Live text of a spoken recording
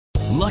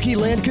Lucky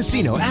Land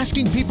Casino,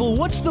 asking people,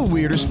 what's the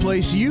weirdest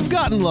place you've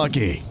gotten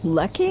lucky?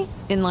 Lucky?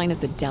 In line at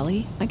the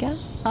deli, I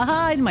guess?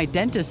 Aha, in my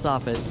dentist's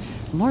office.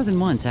 More than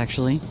once,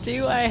 actually.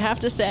 Do I have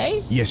to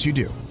say? Yes, you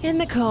do. In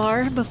the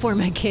car before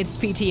my kids'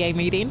 PTA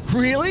meeting.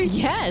 Really?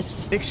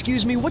 Yes.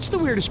 Excuse me, what's the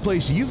weirdest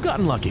place you've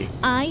gotten lucky?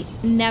 I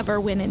never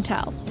win and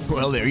tell.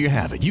 Well, there you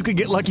have it. You can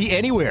get lucky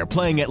anywhere,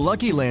 playing at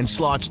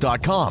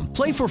LuckyLandSlots.com.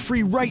 Play for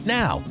free right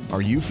now.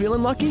 Are you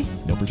feeling lucky?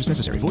 No purchase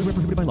necessary. Void where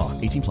prohibited by law.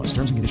 18 plus.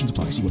 Terms and conditions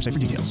apply. See website for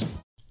details.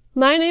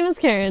 My name is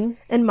Karen.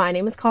 And my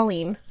name is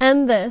Colleen.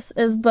 And this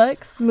is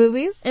Books,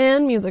 Movies,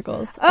 and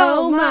Musicals.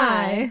 Oh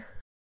my!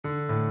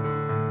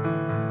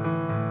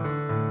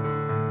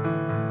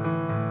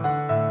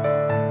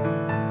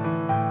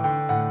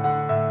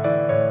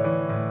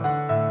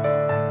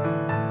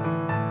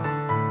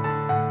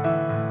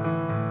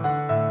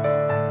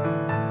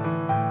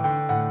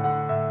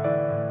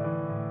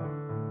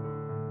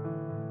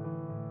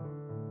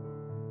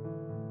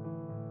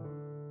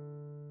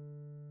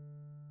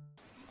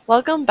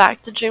 Welcome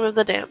back to Dream of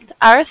the Damned,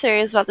 our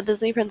series about the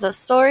Disney princess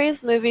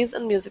stories, movies,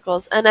 and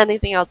musicals, and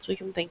anything else we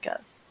can think of.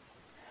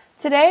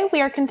 Today,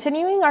 we are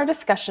continuing our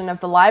discussion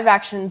of the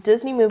live-action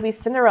Disney movie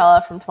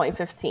Cinderella from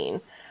 2015.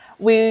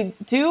 We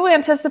do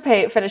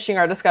anticipate finishing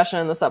our discussion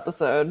in this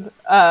episode,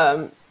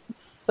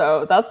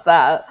 so that's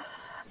that.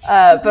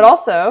 But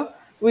also,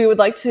 we would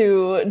like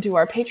to do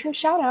our patron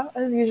shout-out,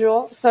 as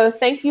usual. So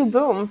thank you,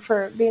 Boom,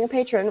 for being a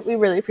patron. We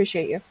really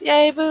appreciate you.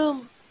 Yay,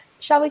 Boom!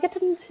 Shall we get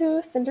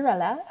into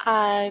Cinderella?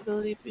 I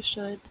believe we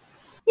should.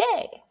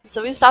 Yay!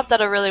 So we stopped at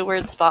a really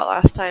weird spot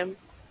last time.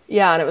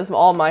 Yeah, and it was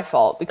all my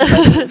fault because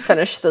I didn't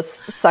finish this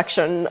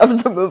section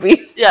of the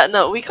movie. Yeah,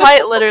 no, we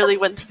quite literally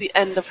went to the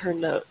end of her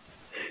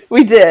notes.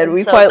 We did.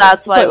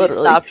 That's why we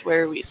stopped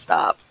where we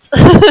stopped.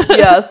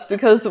 Yes,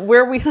 because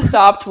where we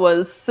stopped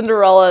was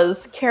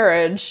Cinderella's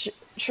carriage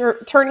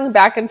turning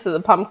back into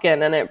the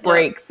pumpkin, and it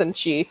breaks, and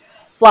she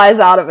flies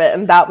out of it,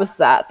 and that was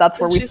that.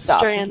 That's where we stopped,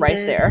 stranded. Right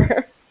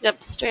there.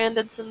 Yep,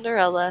 stranded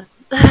Cinderella.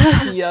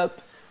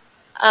 Yep.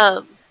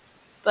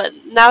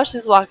 But now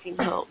she's walking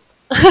home.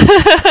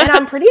 And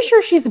I'm pretty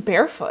sure she's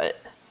barefoot.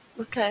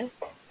 Okay.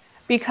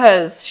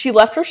 Because she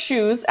left her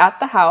shoes at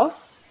the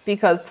house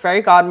because the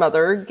fairy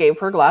godmother gave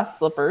her glass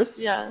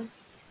slippers. Yeah.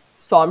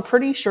 So I'm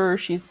pretty sure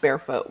she's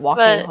barefoot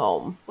walking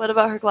home. What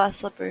about her glass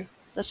slipper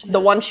that she has? The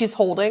one she's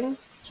holding?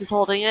 She's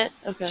holding it?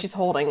 Okay. She's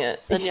holding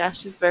it. Then yeah,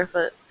 she's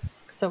barefoot.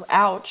 So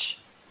ouch.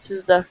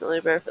 She's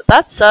definitely barefoot.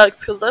 That sucks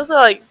because those are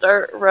like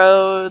dirt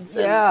roads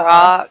and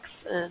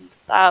rocks, and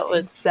that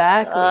would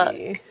suck.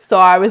 So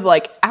I was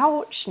like,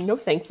 ouch, no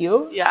thank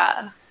you.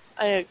 Yeah,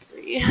 I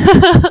agree.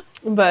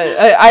 But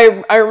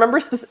I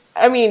remember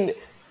I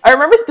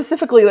remember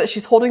specifically that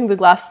she's holding the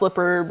glass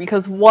slipper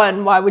because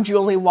one, why would you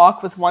only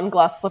walk with one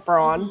glass slipper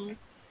on? Mm-hmm.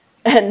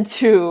 And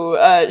two,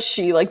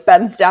 she like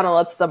bends down and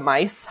lets the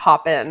mice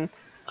hop in.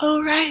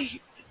 Oh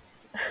right.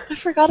 I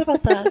forgot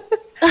about that.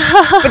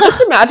 But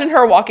just imagine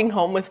her walking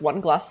home with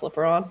one glass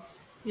slipper on.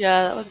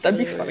 Yeah, that'd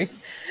be funny.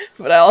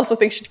 But I also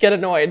think she'd get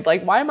annoyed.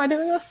 Like, why am I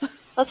doing this?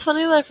 That's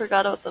funny that I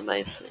forgot about the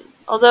mice thing.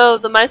 Although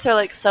the mice are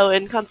like so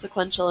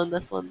inconsequential in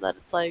this one that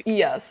it's like,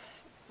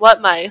 yes,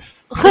 what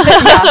mice?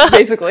 Yeah,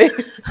 basically.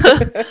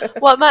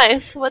 What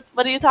mice? What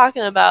are you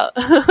talking about?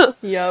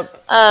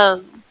 Yep.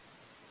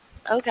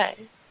 Okay.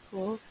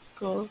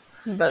 Cool.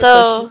 But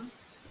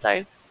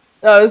sorry.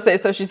 I would say,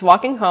 so she's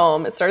walking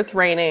home, it starts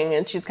raining,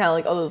 and she's kind of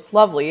like, oh, this is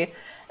lovely.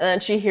 And then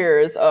she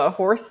hears a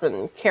horse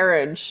and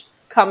carriage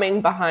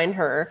coming behind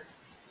her.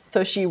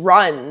 So she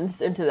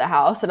runs into the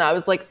house, and I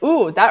was like,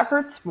 ooh, that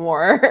hurts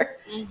more.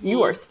 Mm-hmm.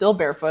 You are still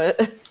barefoot.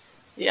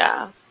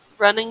 Yeah.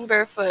 Running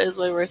barefoot is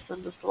way worse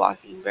than just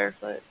walking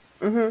barefoot.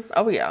 Mm-hmm.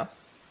 Oh, yeah.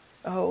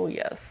 Oh,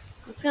 yes.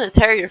 It's going to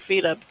tear your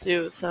feet up,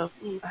 too, so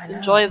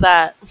enjoy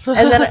that.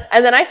 and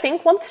then I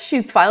think once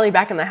she's finally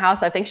back in the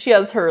house, I think she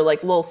has her,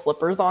 like, little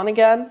slippers on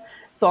again.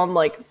 So I'm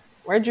like,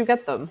 where'd you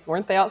get them?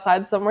 Weren't they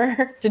outside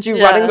somewhere? Did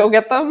you run and go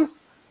get them?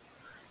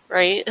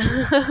 Right.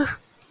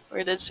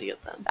 Where did she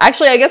get them?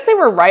 Actually, I guess they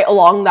were right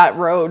along that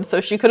road, so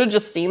she could have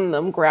just seen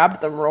them,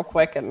 grabbed them real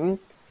quick, and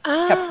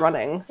kept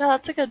running. Yeah,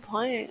 that's a good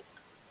point.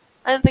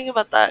 I didn't think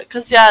about that.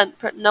 Because, yeah,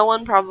 no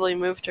one probably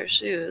moved her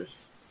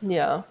shoes.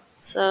 Yeah.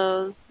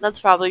 So that's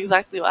probably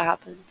exactly what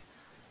happened.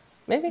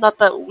 Maybe. Not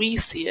that we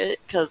see it,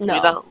 because we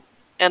don't.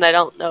 And I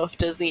don't know if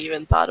Disney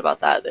even thought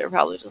about that. They were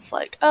probably just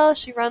like, oh,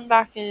 she ran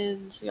back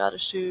in, she got her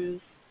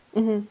shoes.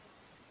 Mm-hmm.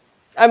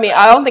 I mean,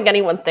 I don't think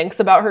anyone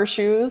thinks about her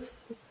shoes,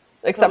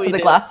 except for the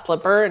glass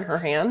slipper in her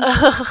hand.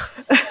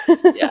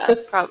 Yeah,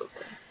 probably.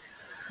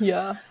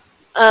 Yeah.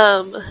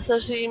 So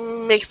she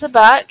makes it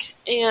back,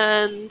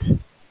 and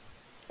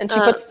she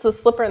puts the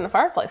slipper in the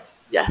fireplace.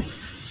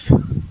 Yes.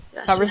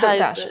 Yeah, covers it,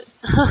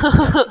 dashes.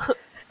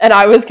 And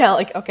I was kind of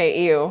like,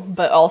 okay, ew,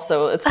 but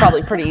also it's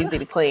probably pretty easy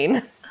to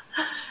clean.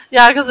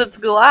 Yeah, because it's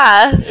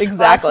glass.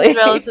 Exactly. It's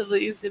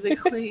relatively easy to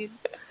clean.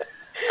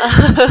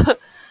 But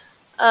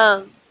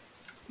her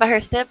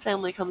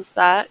stepfamily comes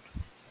back.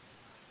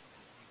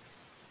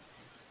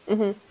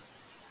 Mm-hmm.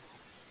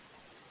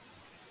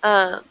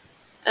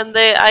 And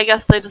I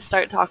guess they just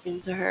start talking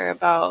to her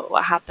about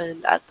what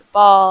happened at the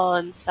ball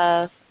and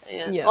stuff.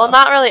 And well,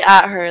 not really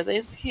at her.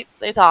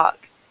 They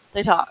talk.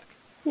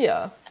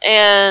 Yeah.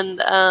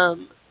 And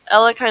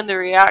Ella kind of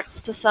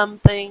reacts to some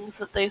things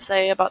that they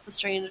say about the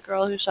strange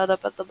girl who showed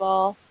up at the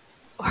ball.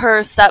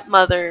 Her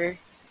stepmother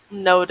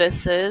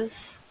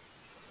notices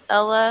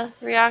Ella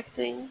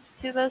reacting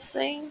to those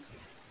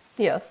things.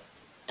 Yes.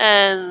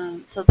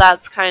 And so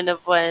that's kind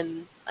of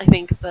when I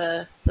think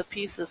the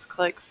pieces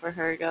click for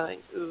her going,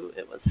 ooh,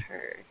 it was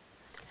her.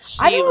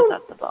 She was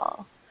at the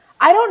ball.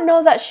 I don't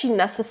know that she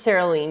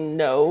necessarily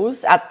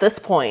knows at this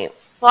point.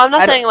 Well, I'm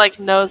not saying like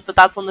knows, but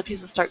that's when the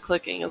pieces start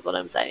clicking is what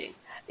I'm saying.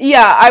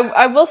 Yeah,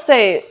 I will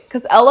say,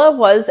 because Ella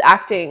was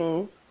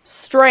acting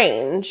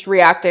strange,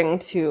 reacting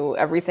to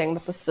everything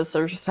that the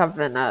sisters have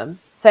been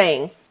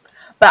saying.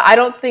 But I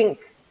don't think...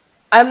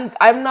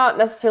 I'm not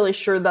necessarily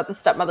sure that the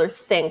stepmother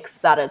thinks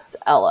that it's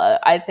Ella.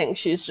 I think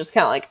she's just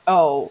kind of like,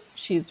 oh,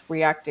 she's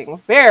reacting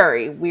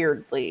very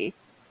weirdly.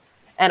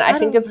 And I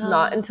think it's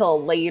not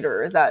until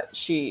later that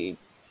she's...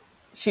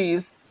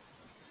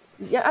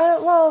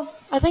 Yeah,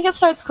 I think it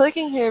starts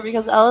clicking here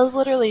because Ella's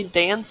literally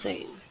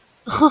dancing.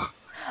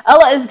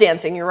 Ella is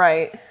dancing, you're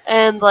right.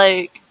 And,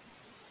 like,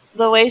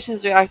 the way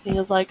she's reacting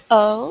is like,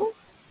 oh,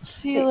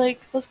 she, like,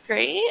 was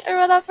great or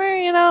whatever,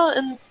 you know?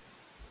 And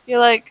you're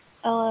like,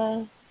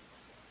 Ella...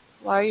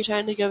 why are you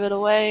trying to give it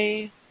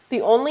away?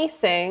 The only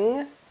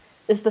thing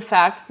is the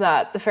fact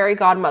that the fairy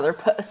godmother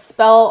put a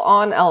spell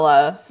on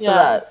Ella so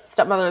that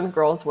stepmother and the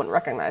girls wouldn't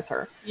recognize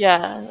her.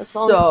 Yeah, that's the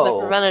only thing that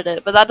prevented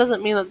it. But that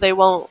doesn't mean that they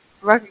won't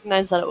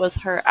recognize that it was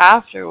her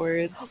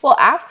afterwards. Well,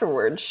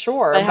 afterwards,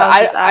 sure.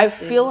 But I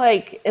feel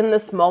like in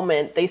this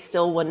moment, they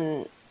still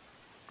wouldn't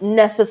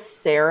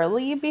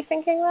necessarily be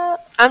thinking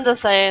that. I'm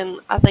just saying,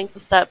 I think the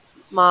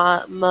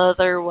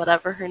stepmother,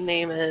 whatever her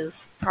name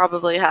is,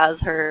 probably has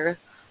her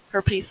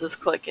pieces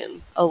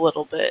clicking a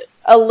little bit.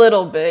 A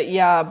little bit,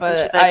 yeah, but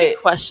she might be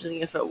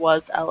questioning if it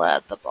was Ella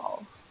at the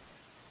ball.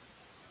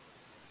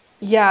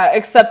 Yeah,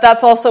 except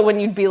that's also when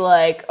you'd be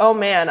like, oh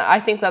man,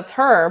 I think that's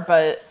her,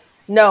 but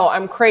no,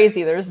 I'm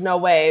crazy. There's no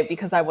way,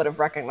 because I would have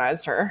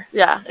recognized her.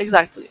 Yeah,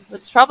 exactly.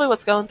 Which is probably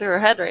what's going through her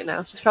head right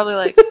now. She's probably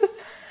like,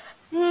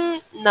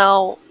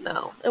 no,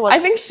 it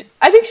wasn't.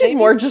 I think she's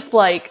more just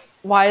like,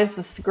 why is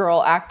this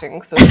girl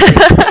acting so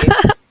crazy?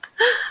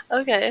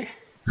 Okay.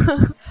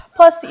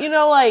 Plus, you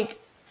know, like,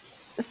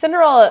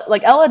 Cinderella,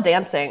 like, Ella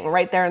dancing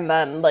right there and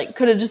then, like,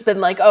 could have just been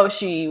like, oh,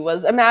 she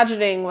was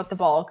imagining with the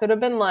ball. Could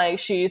have been like,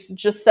 she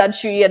just said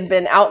she had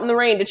been out in the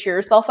rain to cheer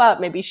herself up.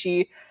 Maybe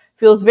she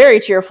feels very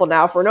cheerful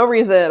now for no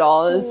reason at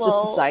all. Is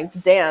just deciding to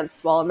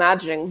dance while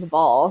imagining the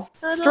ball.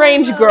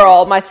 Strange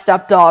girl, my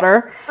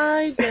stepdaughter.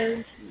 I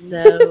don't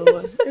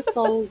know. It's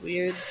all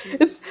weird.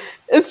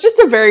 It's just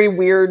a very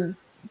weird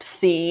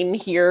scene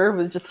here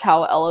with just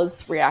how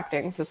Ella's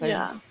reacting to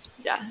things.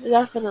 Yeah, it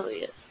definitely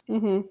is.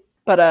 Mm-hmm.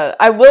 But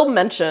I will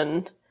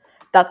mention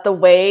that the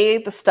way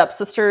the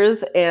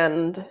stepsisters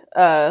and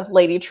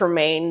Lady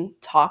Tremaine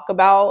talk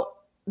about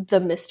the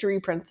mystery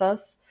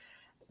princess,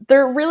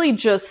 they're really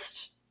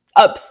just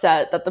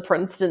upset that the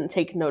prince didn't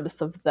take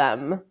notice of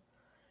them.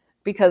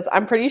 Because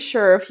I'm pretty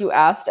sure if you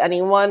asked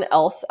anyone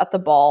else at the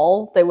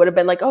ball, they would have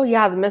been like, oh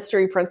yeah, the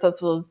mystery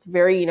princess was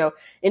very,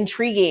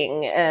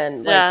 intriguing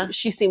and like,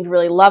 she seemed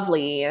really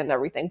lovely and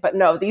everything. But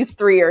no, these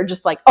three are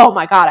just like, oh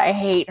my god, I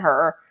hate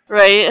her.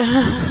 Right?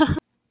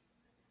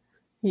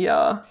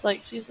 Yeah. It's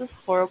like, she's this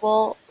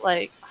horrible,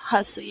 like,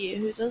 hussy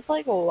who just,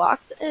 like,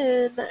 walked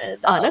in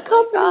and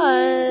unaccompanied.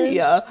 Oh my gosh,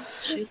 yeah.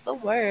 She's the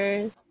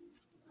worst.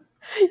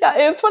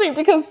 Yeah, it's funny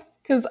because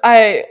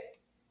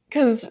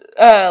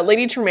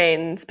Lady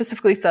Tremaine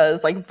specifically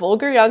says, like,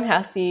 vulgar young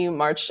hussy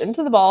marched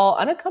into the ball,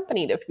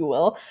 unaccompanied, if you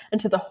will,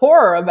 and to the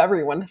horror of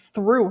everyone,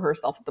 threw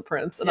herself at the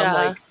prince. And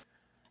I'm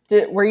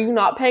like, were you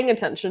not paying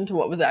attention to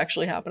what was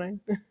actually happening?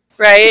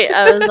 Right?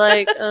 I was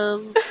like,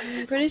 I'm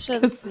pretty sure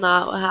that's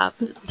not what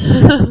happened.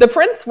 The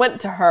prince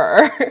went to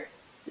her.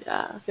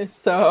 Yeah.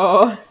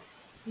 So.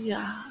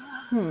 Yeah.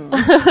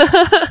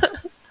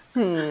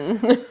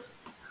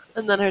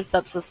 And then her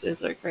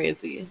stepsisters are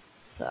crazy.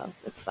 So,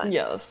 it's fine.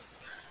 Yes.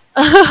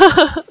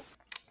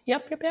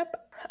 Yep.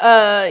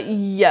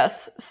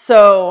 Yes.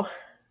 So,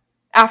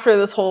 after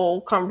this whole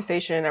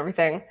conversation and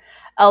everything,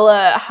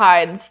 Ella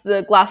hides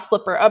the glass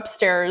slipper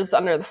upstairs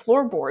under the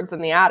floorboards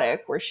in the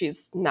attic where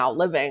she's now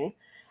living.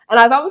 And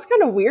I thought it was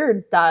kind of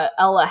weird that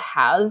Ella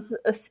has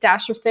a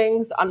stash of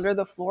things under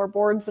the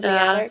floorboards in the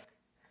attic.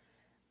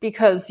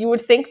 Because you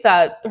would think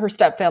that her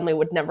stepfamily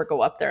would never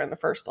go up there in the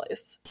first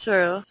place.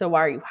 True. So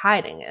why are you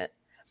hiding it?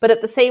 But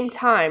at the same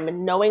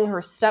time, knowing her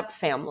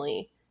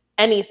stepfamily,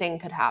 anything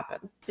could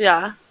happen.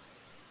 Yeah.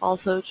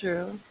 Also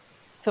true.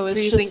 So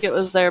you think it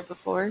was there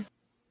before?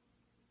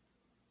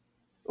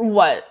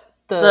 What?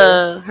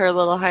 Her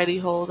little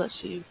hidey hole that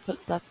she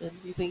put stuff in.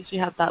 Do you think she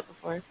had that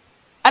before?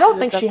 I don't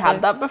think she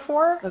had that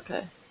before.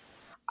 Okay.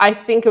 I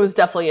think it was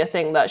definitely a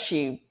thing that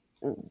she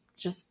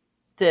just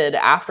did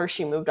after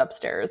she moved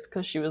upstairs,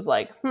 because she was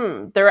like,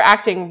 they're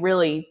acting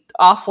really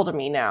awful to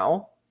me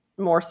now.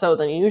 more so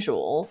than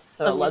usual.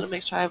 So I'm gonna let's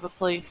make sure I have a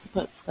place to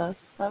put stuff.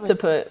 That to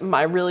makes put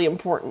my really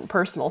important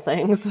personal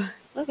things.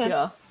 Okay.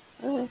 Yeah.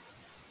 Okay.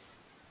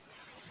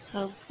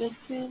 Sounds good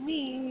to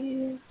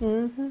me.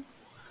 Mm-hmm.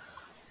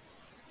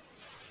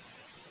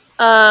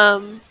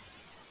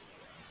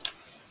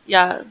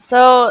 Yeah,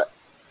 so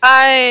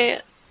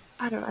I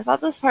don't know, I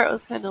thought this part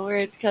was kind of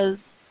weird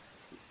because,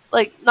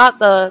 like, not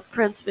the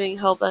prince being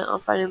hell-bent on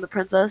finding the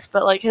princess,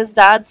 but, like, his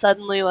dad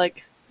suddenly,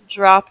 like,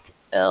 dropped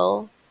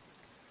ill.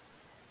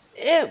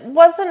 It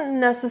wasn't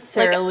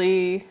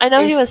necessarily. I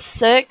know he was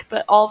sick,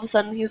 but all of a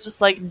sudden he's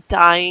just, like,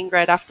 dying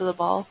right after the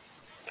ball.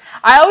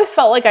 I always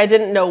felt like I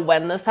didn't know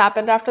when this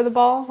happened after the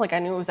ball. Like, I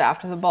knew it was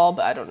after the ball,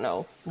 but I don't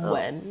know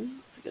when.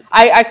 That's a good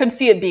I could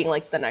see it being,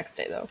 like, the next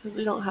day, though. because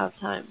we don't have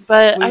time.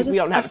 But We I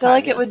don't have feel time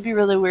like yet. it would be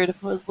really weird if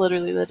it was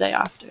literally the day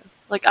after.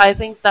 Like, I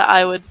think that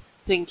I would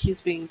think he's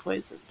being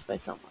poisoned by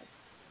someone.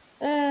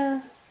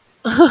 Yeah,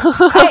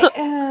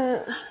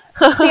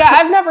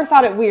 I've never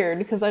thought it weird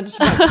because I just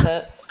went with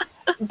it.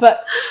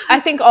 But I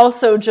think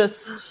also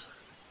just,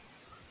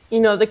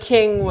 the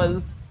king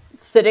was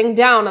sitting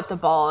down at the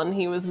ball and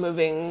he was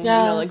moving,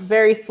 Yeah. like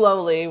very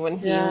slowly when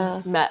he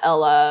Yeah. met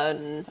Ella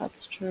and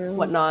That's true.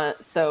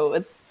 whatnot.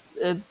 So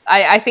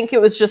I think it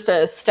was just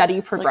a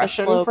steady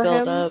progression like a slow for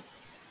build him. up.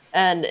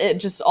 And it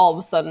just all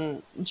of a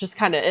sudden, just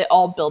kind of, it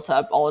all built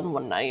up all in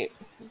one night.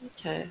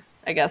 Okay.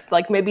 I guess,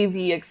 like maybe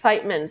the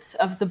excitement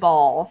of the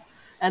ball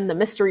and the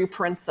mystery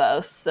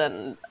princess,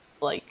 and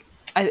like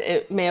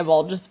it may have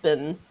all just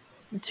been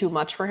too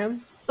much for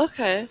him.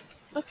 Okay.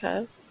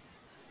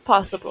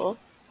 Possible.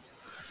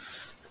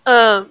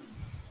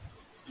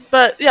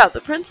 But yeah,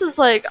 the prince is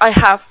like, I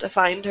have to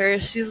find her.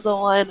 She's the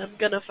one. I'm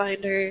gonna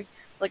find her.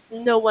 Like,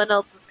 no one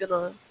else is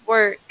gonna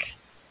work.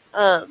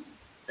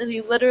 And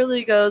he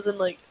literally goes and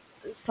like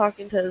is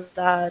talking to his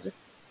dad,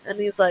 and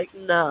he's like,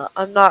 "No,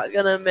 I'm not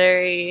gonna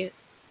marry,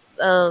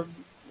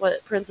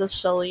 Princess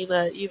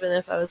Shalina, even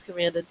if I was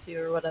commanded to,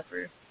 or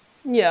whatever."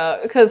 Yeah,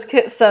 because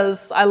Kit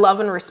says, "I love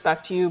and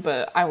respect you,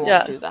 but I won't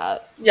Yeah. do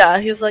that." Yeah,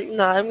 he's like,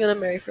 "Nah, I'm gonna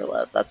marry for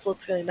love. That's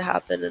what's going to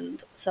happen,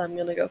 and so I'm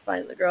gonna go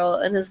find the girl."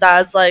 And his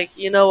dad's like,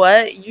 "You know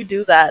what? You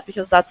do that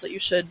because that's what you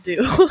should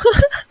do."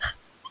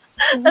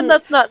 And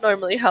that's not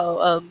normally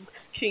how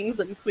kings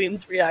and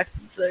queens react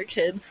to their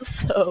kids.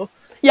 So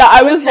Yeah,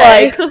 I was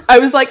Okay.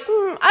 like,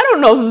 I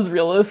don't know if this is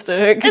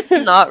realistic. it's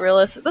not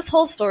realistic. This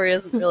whole story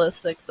isn't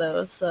realistic,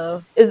 though.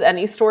 So Is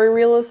any story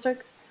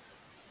realistic?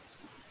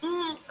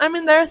 I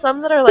mean, there are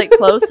some that are like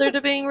closer to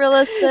being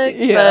realistic,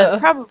 Yeah. but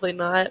probably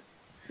not.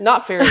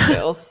 Not fairy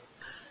tales.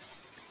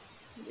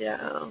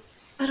 Yeah,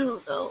 I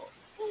don't know.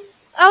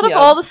 Out of Yeah.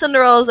 all the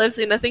Cinderellas I've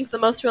seen, I think the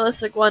most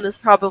realistic one is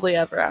probably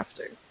Ever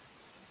After.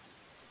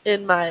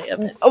 In my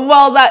opinion.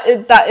 Well,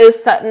 that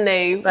is set in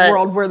a But,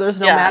 world where there's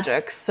no yeah,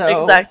 magic,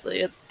 so Exactly.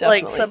 It's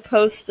like definitely.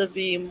 supposed to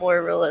be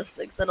more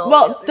realistic than all the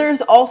Well, others.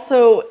 there's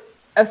also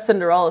a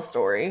Cinderella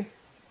story,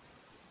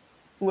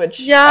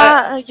 which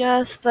Yeah, I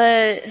guess,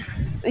 but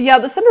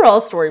the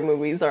Cinderella story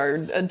movies are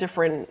a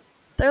different.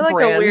 they're like a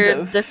brand weird,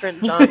 of-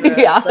 different genre.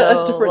 Yeah, a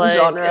so, different like,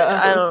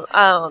 genre.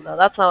 I don't know.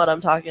 That's not what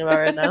I'm talking about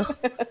right now.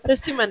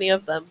 There's too many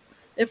of them.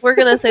 If we're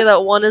gonna say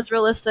that one is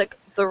realistic,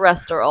 the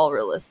rest are all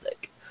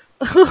realistic.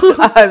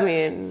 I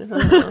mean,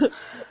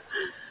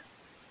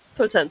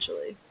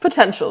 Potentially.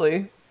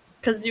 potentially.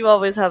 Because you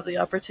always have the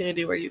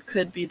opportunity where you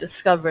could be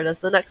discovered as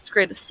the next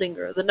greatest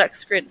singer, or the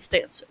next greatest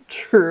dancer.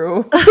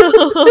 True.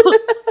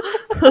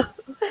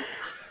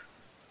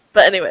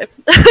 But anyway.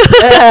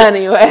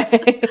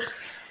 Anyway,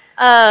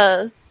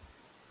 uh,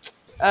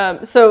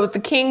 so the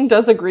king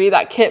does agree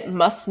that Kit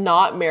must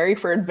not marry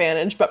for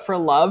advantage, but for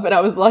love, and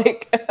I was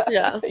like,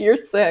 Yeah. you're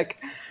sick.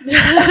 You're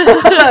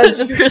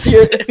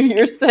sick.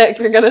 You're sick.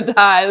 You're gonna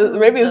die.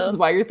 Maybe this No. is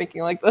why you're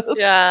thinking like this.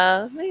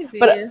 Yeah, maybe.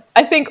 But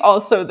I think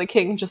also the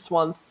king just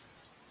wants,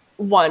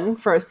 one,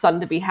 for his son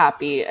to be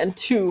happy, and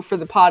two, for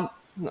the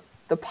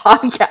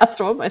podcast.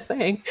 What am I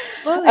saying?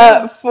 Oh,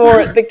 yeah.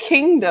 For the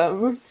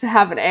kingdom to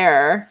have an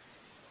heir.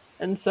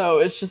 And so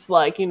it's just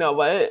like, you know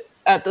what?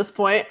 At this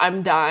point,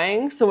 I'm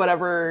dying, so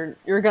whatever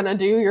you're gonna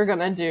do, you're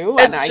gonna do,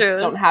 and It's I true.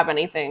 don't have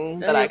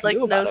anything that And I there's can like do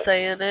no about it.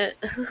 say in it.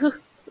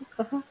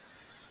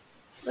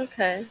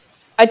 Okay.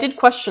 I did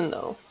question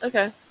though.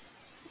 Okay.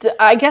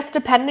 I guess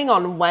depending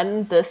on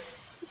when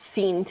this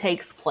scene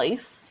takes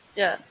place,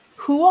 Yeah.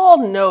 who all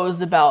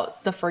knows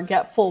about the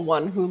forgetful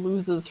one who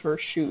loses her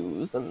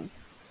shoes and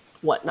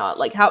whatnot?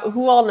 Like,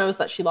 who all knows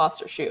that she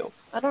lost her shoe?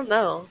 I don't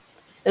know.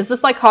 Is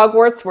this like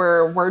Hogwarts,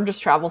 where word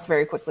just travels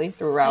very quickly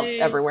throughout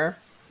Yeah. everywhere?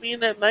 I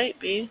mean, it might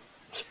be.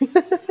 So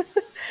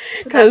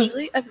 'Cause-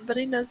 naturally,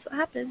 everybody knows what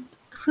happened.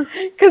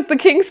 Because the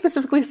king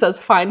specifically says,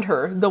 "Find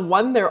her, the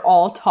one they're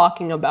all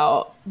talking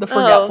about, the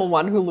forgetful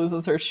one who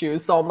loses her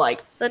shoes." So I'm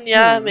like, Then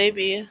yeah,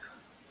 maybe.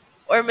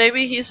 Or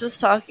maybe he's just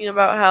talking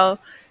about how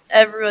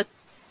everyone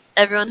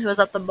who was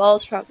at the ball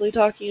is probably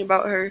talking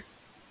about her.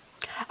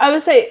 I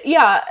would say,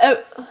 yeah,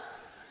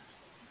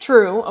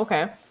 true,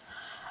 okay.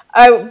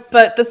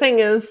 But the thing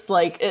is,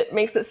 like, it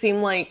makes it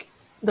seem like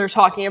they're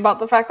talking about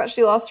the fact that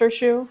she lost her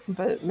shoe,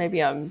 but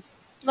maybe I'm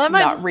That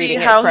might not just be reading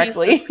it how he's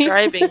correctly.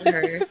 describing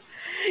her.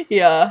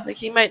 Yeah. Like,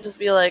 he might just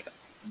be like,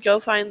 go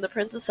find the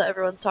princess that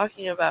everyone's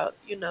talking about.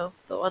 You know,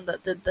 the one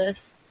that did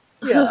this.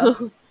 Yeah.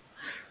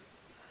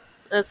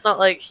 And it's not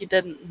like he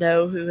didn't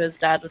know who his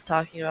dad was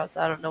talking about,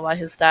 so I don't know why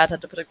his dad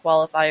had to put a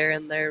qualifier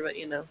in there, but,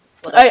 you know,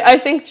 it's whatever. I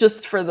think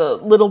just for the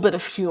little bit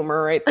of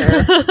humor right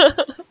there.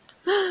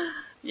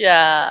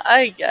 Yeah,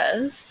 I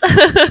guess.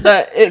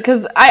 But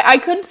because I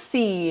could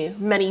see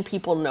many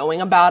people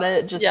knowing about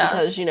it just Yeah.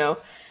 because, you know,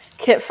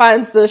 Kit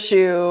finds the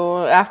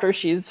shoe after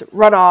she's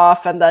run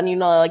off, and then, you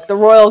know, like the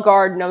royal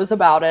guard knows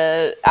about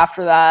it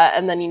after that,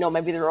 and then, you know,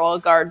 maybe the royal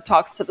guard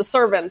talks to the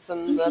servants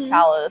in the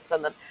palace,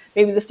 and then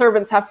maybe the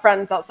servants have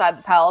friends outside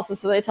the palace, and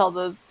so they tell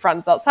the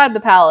friends outside the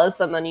palace,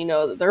 and then, you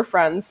know, that their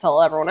friends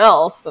tell everyone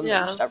else, and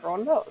Yeah. just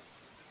everyone knows.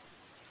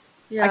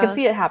 Yeah, I can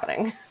see it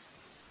happening.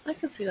 I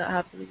can see that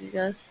happening, I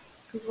guess.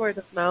 Because word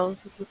of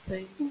mouth is a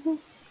thing.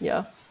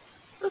 Yeah.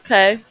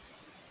 Okay.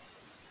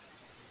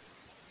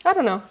 I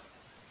don't know.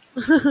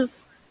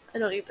 I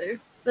don't either,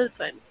 but it's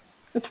fine.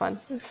 It's fine.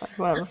 It's fine.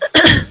 Whatever.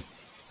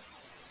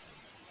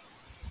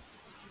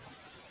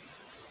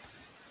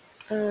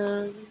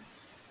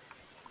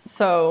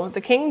 So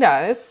the king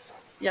dies,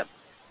 Yep.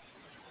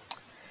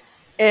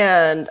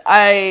 and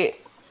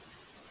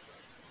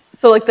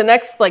so like the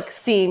next like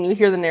scene, you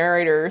hear the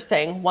narrator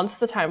saying, "Once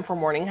the time for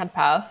mourning had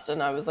passed,"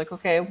 and I was like,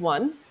 okay,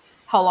 one,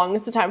 how long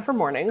is the time for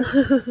mourning?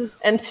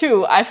 And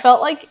two, I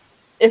felt like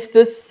if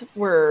this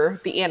were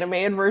the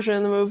animated version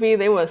of the movie,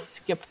 they would have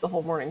skipped the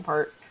whole mourning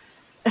part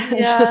and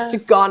Yeah.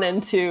 just gone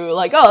into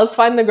like, oh, let's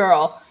find the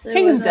girl. They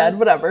King's would dead, have.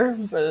 whatever.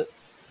 But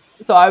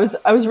so I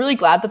was really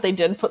glad that they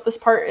did put this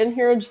part in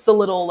here, just the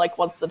little like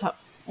once the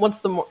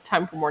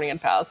time for mourning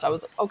had passed. I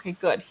was like, okay,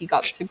 good. He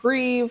got to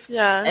grieve,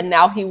 Yeah. and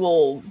now he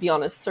will be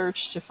on his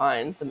search to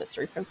find the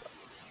mystery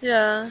princess.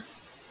 Yeah.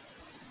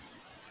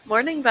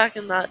 Mourning back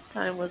in that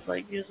time was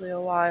like usually a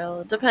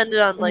while. It depended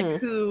on like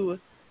who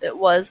it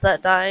was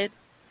that died.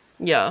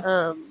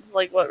 Yeah,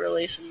 Like what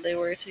relation they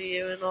were to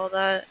you and all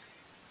that.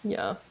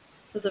 yeah,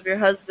 Because if your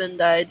husband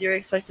died, you're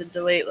expected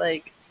to wait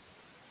like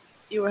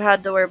you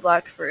had to wear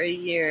black for a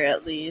year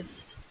at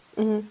least.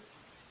 Mhm.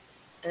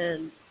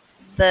 And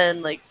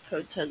then like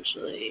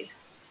potentially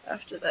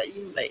after that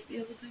you might be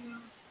able to go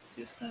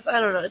do stuff. I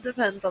don't know. It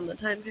depends on the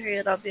time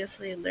period,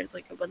 obviously, and there's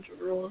like a bunch of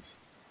rules.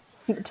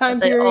 the time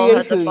They all period,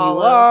 had to who you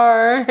follow.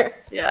 are.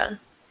 Yeah.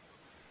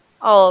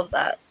 All of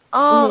that.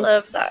 All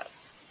of that.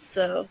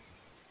 So,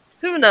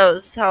 who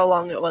knows how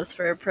long it was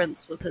for a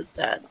prince with his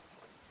dad?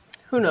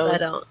 Who 'Cause knows? I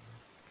don't.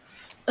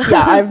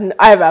 Yeah,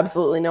 I have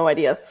absolutely no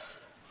idea.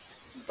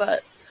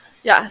 But,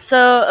 yeah,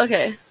 so,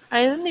 okay.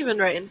 I didn't even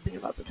write anything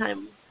about the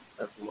time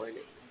of mourning.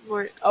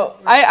 Oh,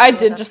 I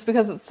did just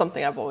because it's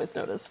something I've always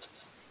noticed.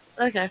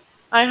 Okay.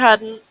 I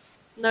hadn't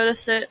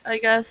noticed it, I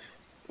guess.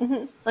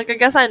 Mhm. Like, I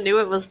guess I knew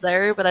it was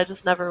there, but I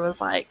just never was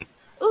like,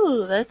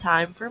 ooh, the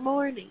time for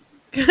mourning.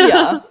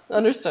 Yeah,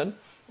 understood.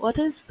 What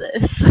is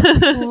this?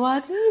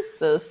 What is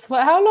this?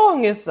 How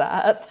long is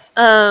that?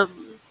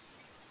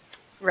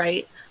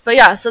 Right. But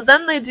yeah, so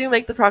then they do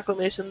make the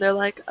proclamation. They're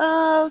like,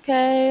 oh,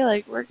 okay,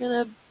 like, we're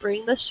gonna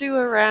bring the shoe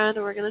around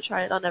and we're gonna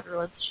try it on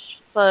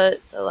everyone's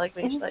foot. So, like,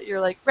 make sure that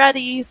you're, like,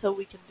 ready so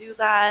we can do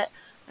that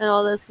and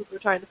all this because we're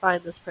trying to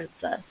find this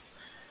princess.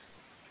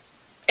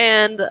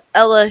 And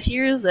Ella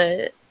hears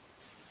it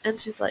and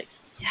she's like,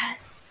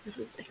 yes, this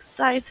is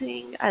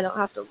exciting. I don't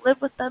have to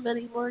live with them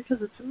anymore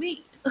because it's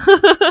me.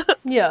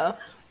 Yeah.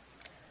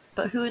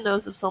 But who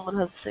knows if someone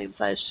has the same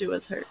size shoe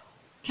as her.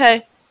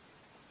 Okay.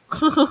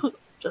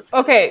 Just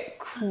Okay,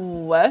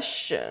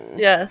 question.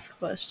 Yes,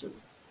 question.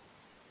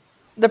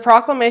 The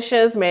proclamation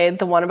is made,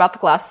 the one about the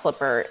glass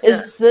slipper.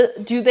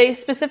 Do they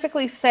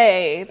specifically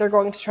say they're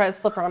going to try to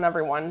slipper on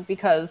everyone?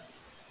 Because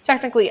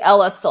technically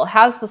Ella still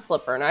has the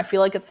slipper, and I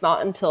feel like it's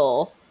not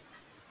until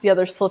the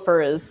other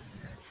slipper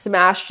is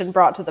smashed and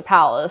brought to the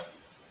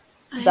palace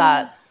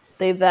that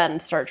they then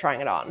start trying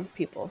it on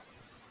people.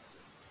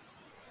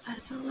 I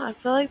don't know. I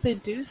feel like they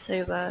do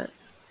say that.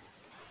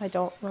 I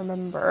don't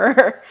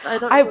remember. I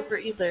don't remember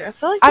either. I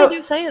feel like they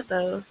do say it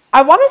though.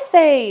 I want to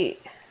say,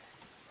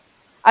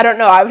 I don't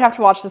know. I would have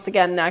to watch this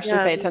again and actually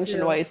Yeah, pay me attention too.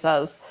 to what he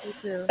says. Me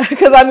too.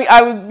 Because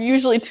I'm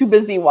usually too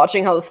busy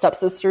watching how the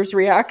stepsisters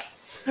react.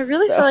 I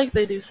really So. feel like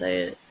they do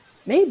say it.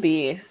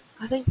 Maybe.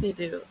 I think they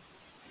do.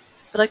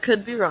 But I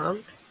could be wrong.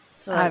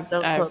 So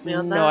don't quote me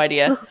on that. No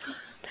idea.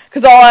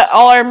 Because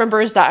all I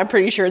remember is that I'm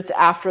pretty sure it's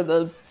after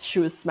the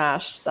shoe is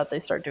smashed that they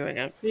start doing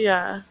it.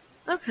 Yeah.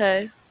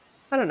 Okay.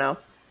 I don't know.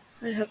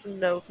 I have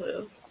no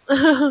clue.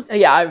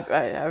 Yeah,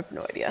 I have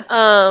no idea.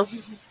 But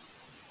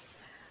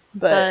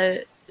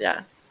But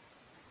yeah.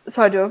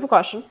 so I do have a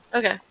question.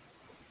 Okay.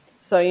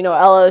 So,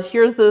 Ella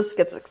hears this,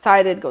 gets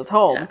excited, goes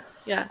home.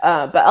 Yeah.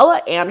 But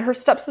Ella and her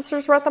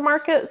stepsisters were at the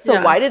market. So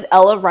Yeah. why did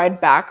Ella ride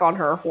back on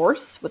her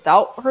horse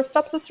without her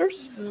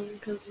stepsisters?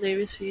 Because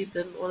maybe she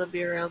didn't want to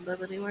be around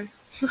them anymore.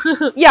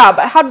 Yeah,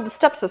 but how did the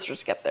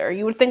stepsisters get there?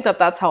 You would think that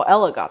that's how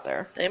Ella got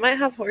there. They might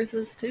have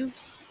horses too.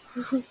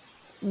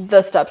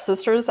 The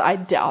stepsisters? I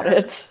doubt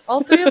it.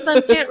 All three of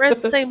them can't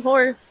ride the same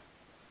horse.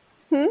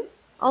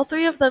 All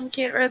three of them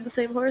can't ride the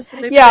same horse. So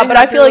maybe Yeah, they but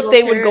I have feel their like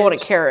they little would go in a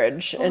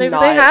carriage. carriage Well, and maybe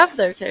not. they have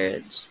their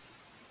carriage.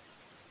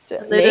 They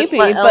Maybe, didn't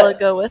let Ella but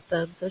go with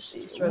them, so she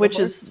just rode which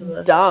a horse is to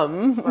the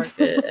dumb.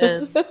 market.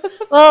 And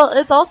well,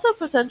 it's also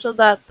potential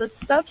that the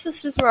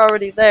stepsisters were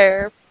already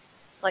there,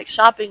 like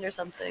shopping or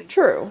something.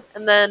 True.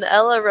 And then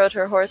Ella rode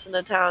her horse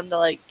into town to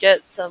like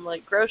get some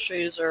like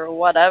groceries or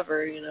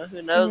whatever,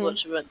 who knows what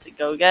she went to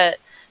go get.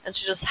 And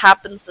she just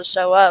happens to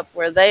show up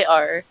where they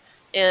are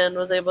and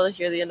was able to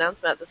hear the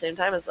announcement at the same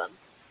time as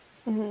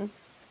them.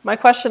 My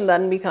question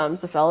then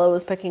becomes, if Ella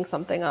was picking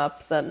something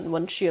up, then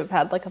wouldn't she have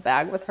had like a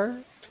bag with her?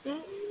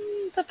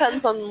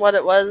 Depends on what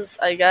it was,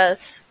 I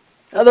guess.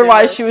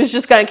 Otherwise, she was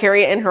just gonna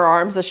carry it in her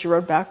arms as she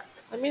rode back.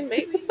 I mean,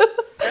 maybe.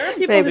 There are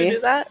people Maybe. who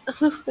do that.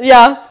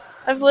 Yeah.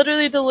 I've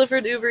literally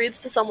delivered Uber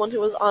Eats to someone who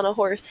was on a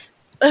horse.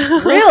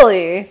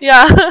 Really?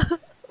 Yeah.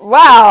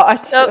 Wow.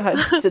 Yep.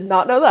 I did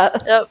not know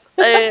that. Yep.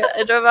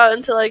 I drove out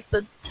into like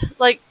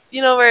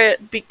where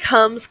it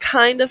becomes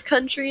kind of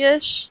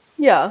country-ish.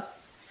 Yeah.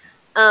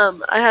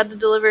 I had to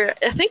deliver,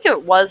 I think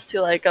it was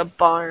to like a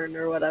barn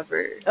or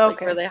whatever, like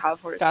Okay. where they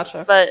have horses.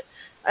 Gotcha. But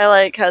I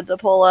like had to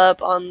pull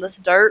up on this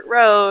dirt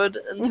road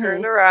and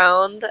turn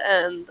around,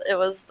 and it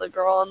was the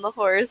girl on the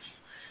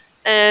horse,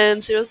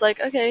 and she was like,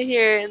 "Okay,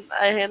 here," and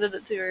I handed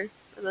it to her,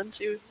 and then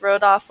she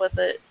rode off with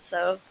it.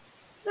 So,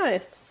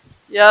 Nice.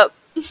 yep.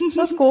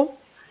 That's cool.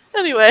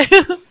 Anyway,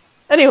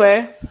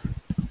 Anyway.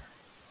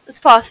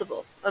 it's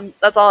possible.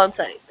 That's all I'm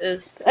saying.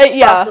 It's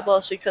Yeah. possible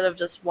she could have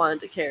just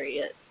wanted to carry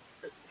it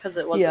because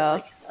it wasn't Yeah.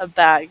 like a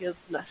bag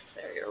is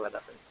necessary or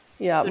whatever.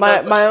 Yeah. Who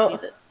knows what she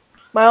needed.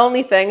 My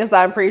only thing is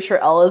that I'm pretty sure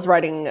Ella's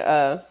riding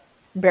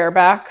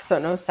bareback, so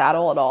no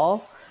saddle at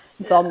all.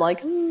 And so I'm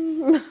like,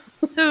 Who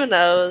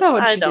knows? How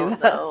would I she do don't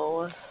that?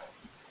 know.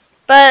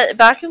 But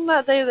back in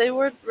that day, they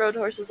rode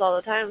horses all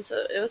the time,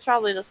 so it was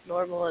probably just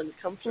normal and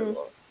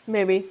comfortable.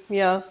 maybe,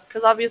 yeah.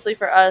 Because obviously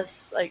for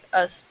us, like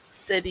us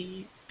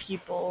city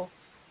people,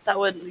 that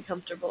wouldn't be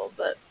comfortable.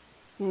 But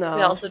No.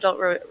 we also don't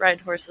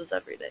ride horses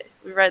every day.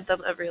 We ride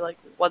them every like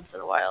once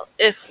in a while,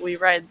 if we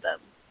ride them.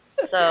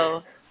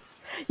 So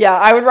Yeah,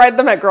 I would ride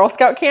them at Girl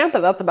Scout camp,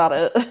 but that's about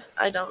it.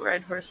 I don't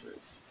ride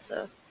horses.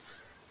 So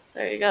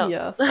there you go.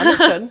 Yeah,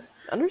 understood.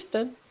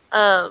 Understood.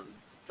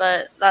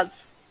 But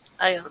that's,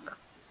 I don't know.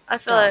 I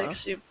feel Aw. like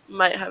she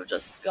might have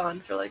just gone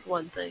for like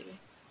one thing,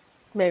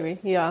 Maybe,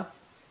 yeah.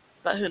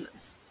 but who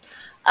knows?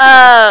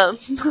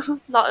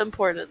 Not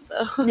important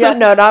though. Yeah,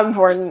 no, not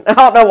important. I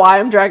don't know why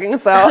I'm dragging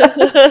this out.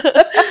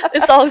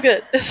 It's all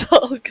good. It's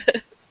all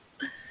good.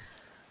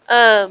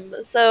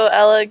 So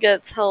Ella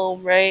gets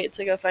home, right,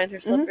 to go find her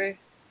slipper.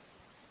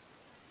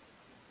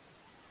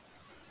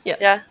 Yes.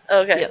 Yeah.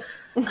 Okay. Yes.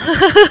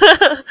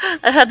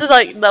 I had to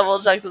like double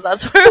check that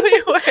that's where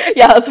we were.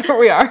 Yeah, that's where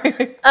we are.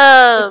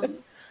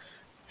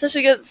 So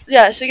she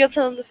gets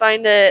home to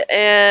find it,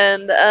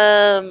 and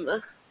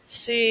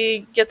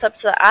she gets up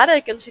to the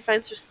attic and she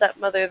finds her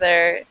stepmother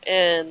there,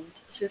 and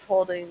she's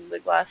holding the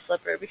glass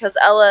slipper because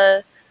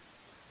Ella,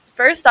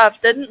 first off,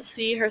 didn't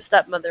see her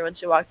stepmother when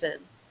she walked in.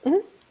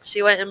 Mhm.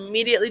 She went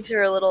immediately to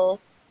her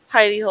little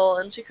hidey hole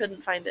and she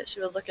couldn't find it. She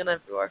was looking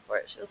everywhere for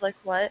it. She was like,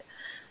 "What?"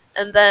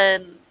 And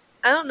then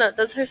I don't know.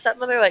 Does her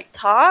stepmother like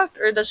talk,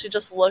 or does she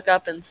just look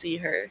up and see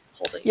her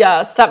holding it?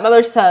 Yeah,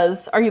 stepmother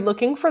says, "Are you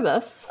looking for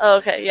this?" Oh,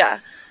 okay, yeah.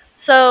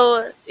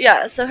 So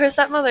her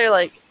stepmother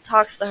like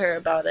talks to her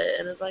about it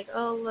and is like,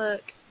 "Oh,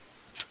 look,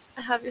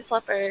 I have your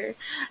slipper."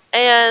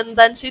 And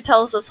then she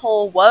tells this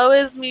whole woe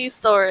is me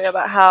story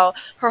about how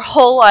her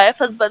whole life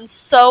has been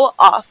so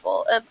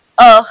awful, and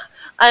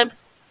I'm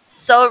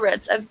so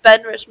rich. I've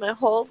been rich my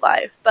whole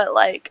life, but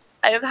like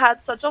I have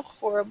had such a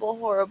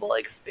horrible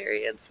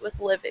experience with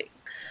living.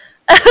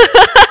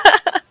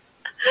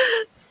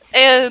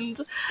 and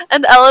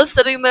Ella's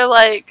sitting there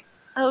like,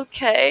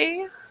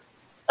 okay.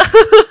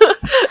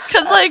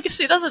 Because, like,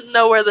 she doesn't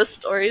know where this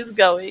story's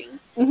going.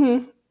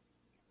 Mm-hmm.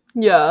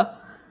 Yeah.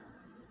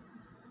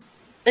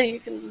 And you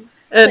can...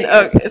 And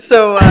okay,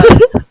 so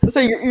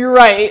you're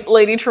right.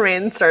 Lady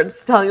Tremaine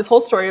starts telling this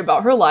whole story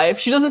about her life.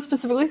 She doesn't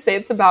specifically say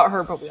it's about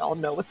her, but we all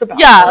know it's about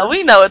her. Yeah,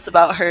 we know it's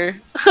about her. And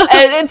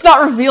it's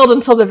not revealed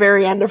until the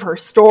very end of her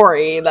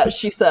story that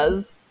she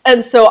says,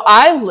 "And so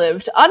I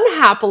lived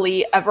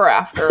unhappily ever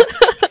after."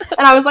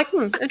 And I was like,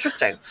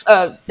 interesting.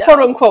 Quote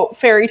unquote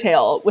fairy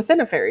tale within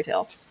a fairy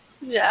tale.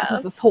 Yeah.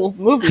 This whole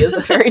movie is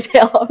a fairy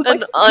tale. I was An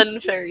like,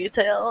 unfairy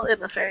tale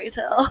in a fairy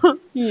tale.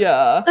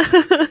 yeah.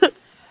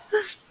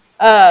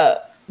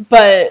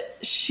 But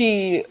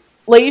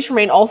Lady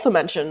Tremaine also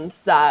mentions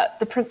that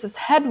the prince's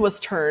head was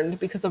turned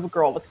because of a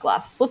girl with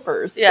glass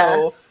slippers. Yeah.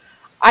 So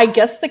I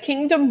guess the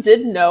kingdom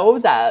did know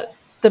that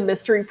the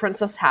mystery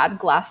princess had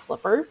glass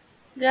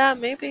slippers. Yeah,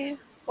 maybe.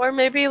 Or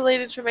maybe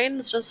Lady Tremaine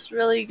is just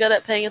really good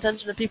at paying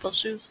attention to people's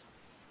shoes.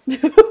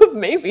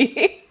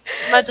 Maybe.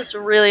 She might just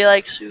really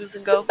like shoes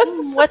and go,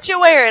 "What you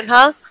wearing,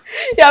 huh?"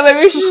 Yeah,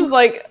 maybe she's just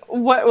like,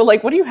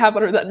 what do you have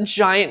under that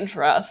giant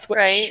dress? What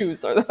Right.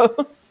 shoes are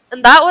those?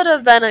 And that would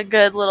have been a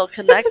good little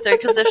connector,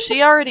 because if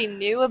she already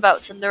knew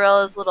about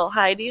Cinderella's little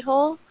hidey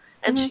hole,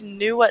 and she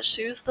knew what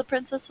shoes the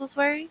princess was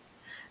wearing,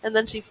 and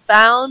then she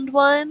found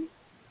one,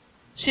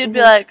 she'd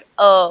be like,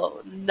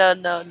 "Oh, no,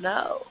 no,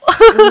 no."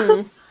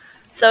 Mm-hmm.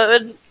 So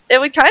it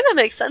would kind of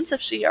make sense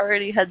if she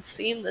already had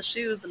seen the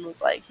shoes and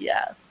was like,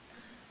 "Yeah,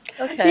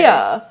 okay."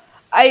 Yeah.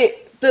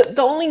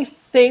 The only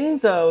thing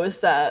though is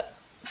that,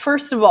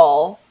 first of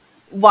all,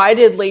 why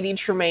did Lady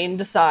Tremaine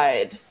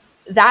decide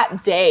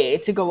that day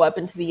to go up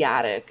into the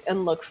attic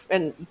and look,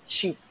 and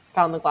she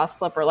found the glass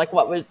slipper? Like,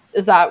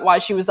 is that why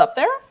she was up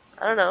there?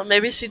 I don't know.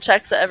 Maybe she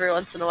checks it every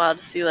once in a while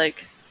to see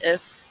like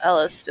if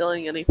Ella's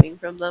stealing anything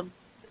from them.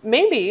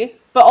 Maybe,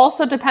 but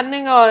also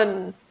depending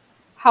on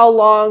how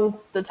long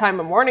the time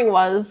of mourning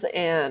was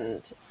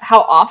and how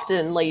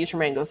often Lady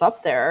Tremaine goes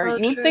up there, Oh,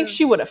 you would true. think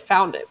she would have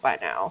found it by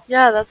now.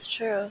 Yeah, that's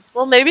true.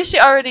 Well, maybe she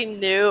already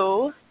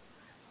knew,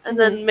 and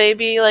then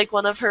maybe like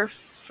one of her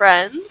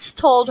friends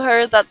told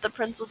her that the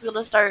prince was going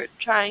to start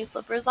trying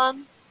slippers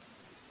on.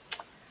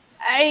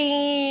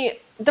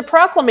 The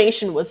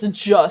proclamation was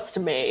just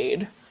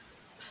made.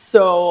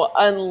 So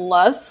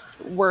unless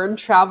word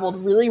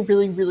traveled really,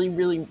 really, really,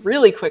 really,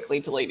 really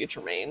quickly to Lady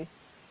Tremaine,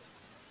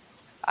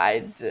 I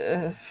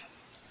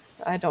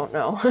don't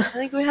know. I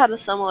think we had a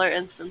similar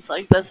instance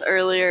like this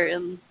earlier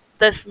in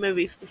this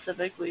movie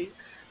specifically,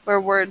 where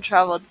word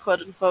traveled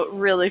quote unquote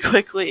really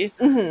quickly,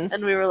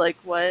 and we were like,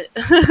 "What?"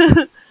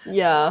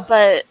 Yeah.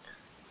 But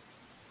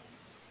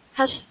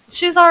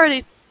she's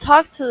already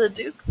talked to the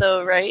Duke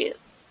though, right?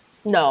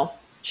 No.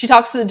 She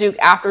talks to the Duke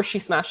after she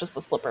smashes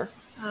the slipper.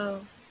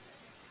 Oh,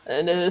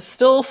 And it is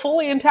still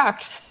fully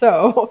intact,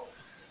 so...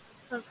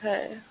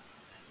 okay.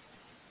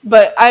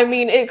 But, I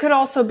mean, it could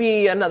also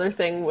be another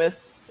thing with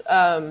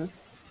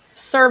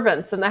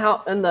servants in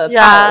the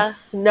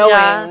palace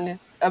knowing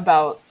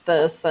about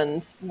this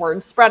and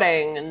word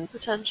spreading and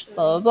Potentially.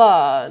 blah, blah,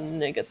 blah,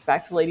 and it gets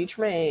back to Lady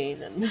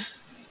Tremaine. And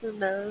Who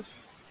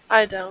knows?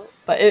 I don't.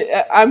 But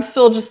I'm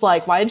still just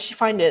like, why did she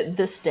find it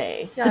this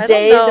day? Yeah, the I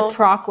day don't know. the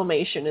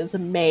proclamation is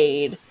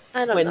made,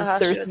 I don't when know how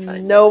she there's would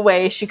find no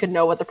way she could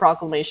know what the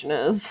proclamation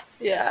is.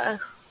 it. Yeah.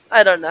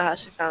 I don't know how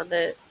she found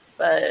it,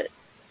 but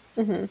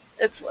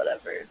it's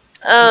whatever.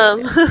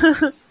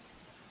 I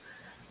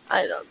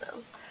don't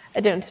know. I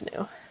don't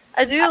know.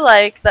 I do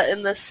like that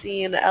in this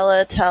scene,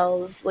 Ella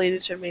tells Lady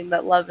Tremaine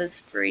that love is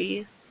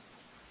free.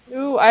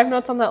 Ooh, I have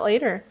notes on that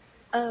later.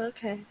 Oh,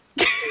 okay.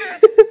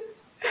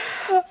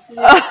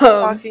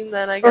 Talking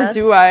then, I guess. Or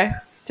do I?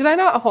 Did I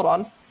not? Hold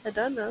on. I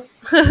don't know.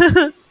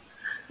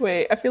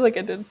 Wait, I feel like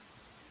I did.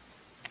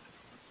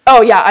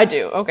 Oh, yeah, I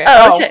do. Okay.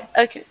 Oh, okay.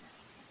 Okay.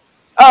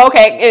 Oh,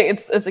 okay.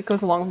 It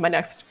goes along with my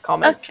next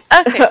comment.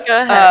 Okay,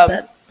 go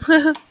ahead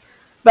then.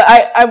 But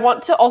I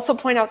want to also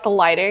point out the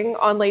lighting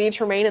on Lady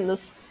Tremaine in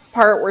this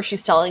part where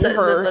she's telling Sitting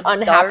in her the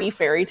unhappy dark.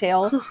 fairy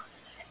tale.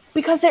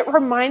 Because it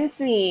reminds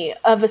me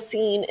of a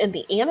scene in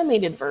the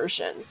animated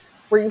version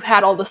where you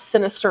had all the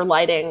sinister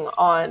lighting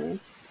on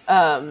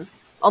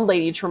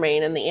Lady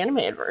Tremaine in the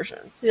animated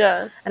version.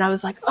 Yeah. And I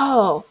was like,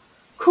 oh,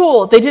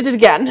 cool, they did it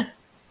again.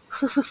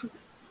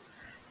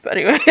 But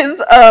anyways,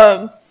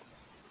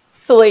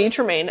 so Lady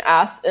Tremaine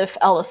asks if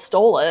Ella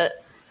stole it,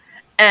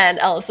 and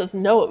Ella says,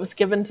 no, it was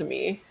given to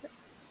me.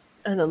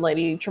 And then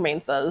Lady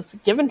Tremaine says,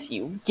 given to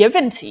you,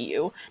 given to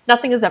you.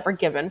 Nothing is ever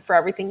given. For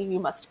everything you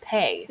must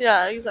pay.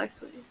 Yeah,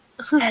 exactly.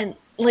 And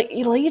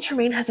Lady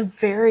Tremaine has a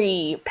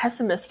very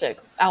pessimistic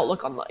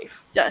outlook on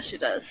life. Yeah, she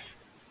does.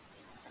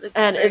 It's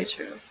And very it's-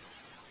 true.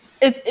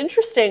 It's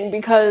interesting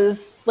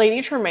because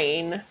Lady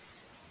Tremaine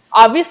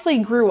obviously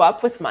grew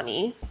up with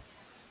money.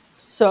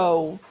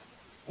 So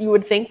you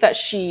would think that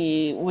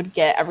she would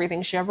get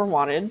everything she ever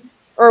wanted.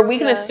 Or we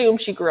can Yeah. assume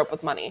she grew up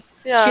with money.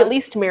 Yeah. She at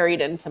least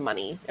married into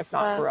money, if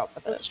not Yeah, grew up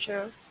with That's it.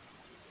 true.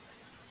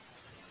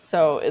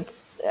 So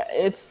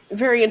it's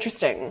very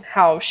interesting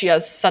how she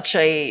has such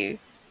a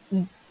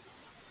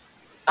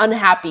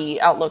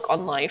unhappy outlook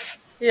on life.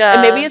 Yeah.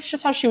 And maybe it's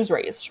just how she was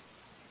raised.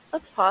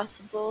 That's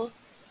possible.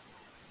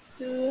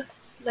 Who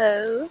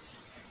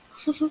knows?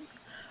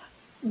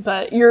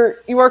 But you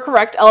are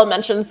correct. Ella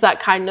mentions that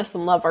kindness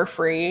and love are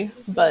free,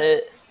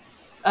 but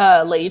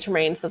Lady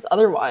Tremaine says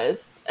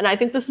otherwise. And I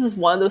think this is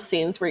one of those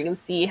scenes where you can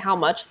see how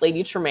much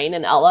Lady Tremaine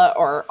and Ella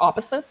are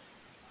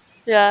opposites.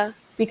 Yeah.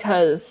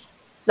 Because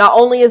not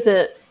only is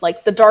it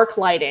like the dark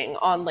lighting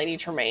on Lady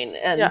Tremaine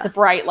and Yeah. the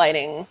bright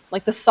lighting,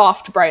 like the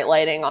soft bright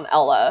lighting on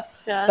Ella,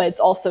 Yeah. but it's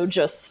also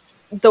just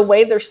the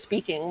way they're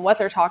speaking, what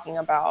they're talking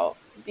about.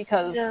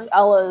 Because Yeah.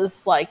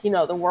 Ella's like, the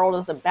world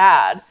isn't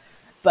bad.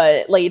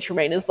 But Lady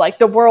Tremaine is like,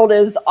 the world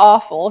is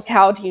awful.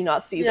 How do you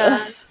not see Yeah.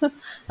 this?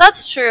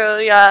 That's true,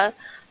 yeah.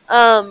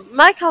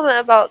 My comment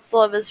about the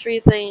love is free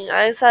thing,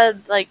 I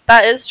said, like,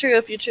 that is true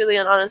if you truly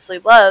and honestly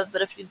love,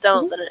 but if you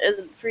don't, then it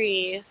isn't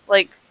free.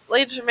 Like,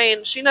 Lady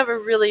Tremaine, she never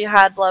really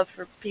had love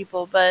for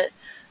people, but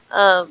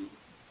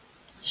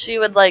she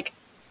would, like,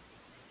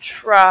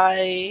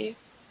 try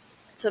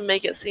to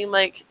make it seem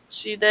like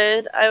she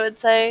did, I would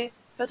say,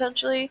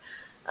 potentially,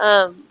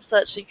 so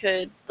that she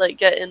could, like,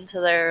 get into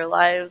their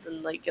lives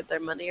and, like, get their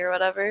money or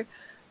whatever.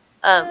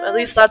 At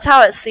least that's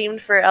how it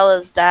seemed for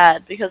Ella's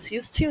dad, because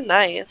he's too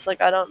nice.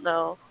 Like, I don't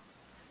know.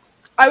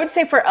 I would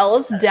say for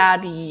Ella's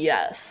dad,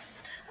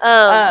 yes.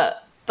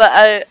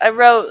 But I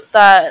wrote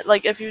that,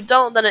 like, if you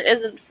don't, then it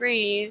isn't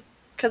free,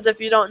 because if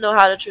you don't know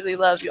how to truly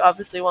love, you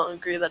obviously won't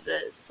agree that it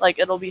is. Like,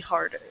 it'll be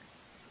harder.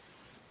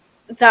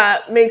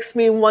 That makes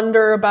me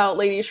wonder about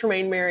Lady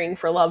Tremaine marrying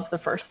for love the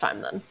first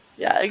time then.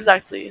 Yeah,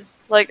 exactly.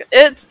 Like,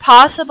 it's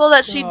possible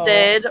that she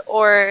did,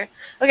 or...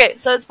 Okay,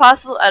 so it's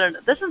possible... I don't know.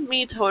 This is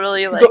me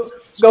totally, like,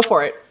 go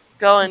for it.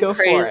 Going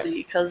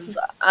crazy, because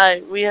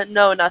we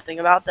know nothing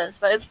about this.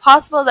 But it's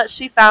possible that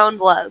she found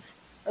love,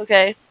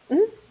 okay?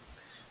 Mm-hmm.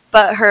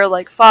 But her,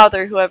 like,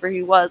 father, whoever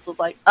he was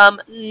like,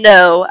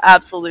 no,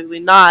 absolutely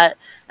not,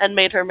 and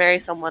made her marry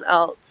someone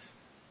else.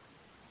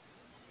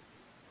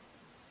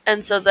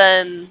 And so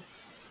then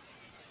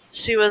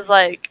she was,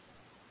 like,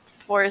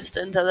 forced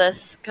into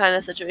this kind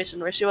of situation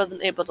where she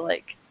wasn't able to,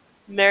 like,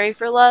 marry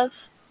for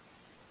love.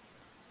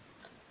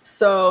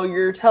 So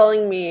you're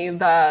telling me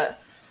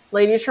that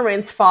Lady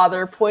Tremaine's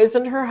father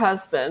poisoned her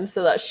husband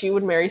so that she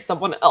would marry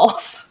someone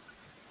else?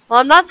 Well,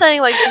 I'm not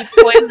saying, like, he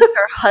poisoned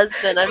her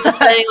husband. I'm just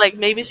saying, like,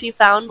 maybe she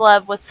found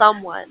love with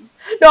someone.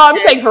 No, I'm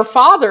saying her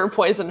father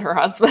poisoned her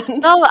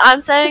husband. No, I'm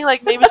saying,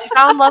 like, maybe she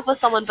found love with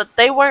someone, but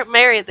they weren't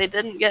married. They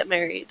didn't get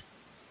married.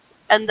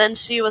 And then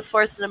she was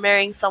forced into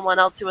marrying someone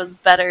else who was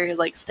better,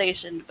 like,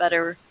 stationed,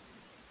 better,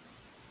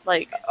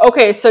 like...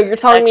 Okay, so you're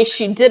telling me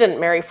she didn't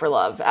marry for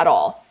love at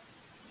all?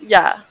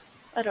 Yeah.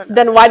 I don't know.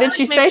 Then why did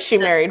she say she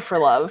married for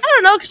love? I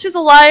don't know, because she's a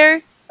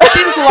liar.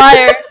 She's a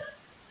liar.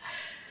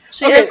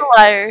 She is a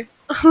liar.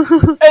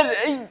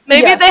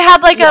 Maybe they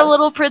had, like, a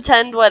little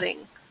pretend wedding.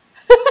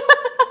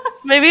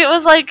 Maybe it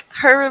was, like,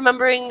 her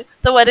remembering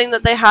the wedding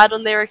that they had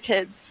when they were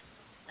kids.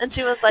 And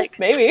she was like,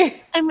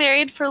 maybe I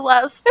married for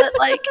love, but,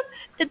 like,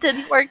 it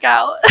didn't work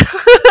out.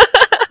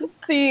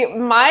 See,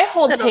 my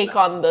whole take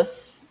on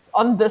this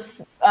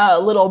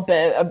little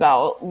bit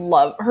about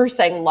love, her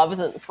saying love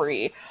isn't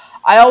free,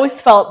 I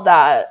always felt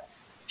that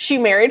she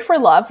married for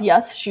love.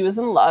 Yes, she was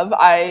in love.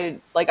 I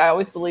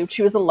always believed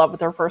she was in love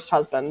with her first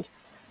husband.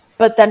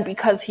 But then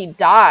because he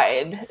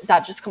died,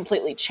 that just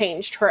completely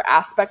changed her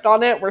aspect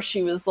on it, where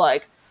she was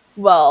like,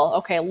 well,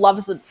 okay, love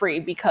isn't free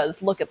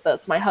because look at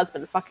this, my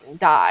husband fucking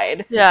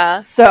died. Yeah.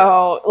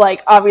 So,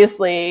 like,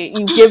 obviously,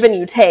 you give and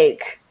you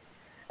take.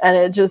 And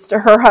it just,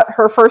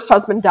 her first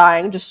husband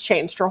dying just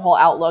changed her whole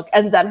outlook.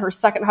 And then her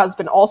second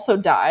husband also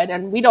died.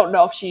 And we don't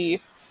know if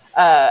she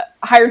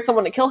hired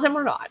someone to kill him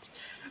or not.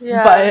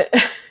 Yeah.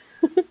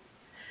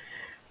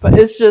 But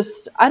it's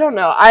just, I don't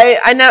know.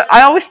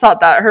 I always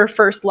thought that her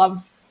first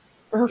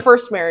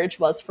marriage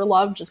was for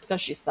love just because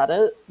she said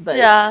it. But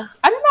yeah.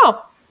 I don't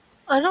know.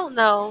 I don't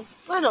know.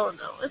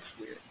 It's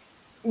weird.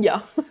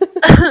 Yeah.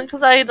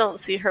 Because I don't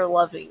see her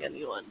loving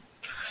anyone.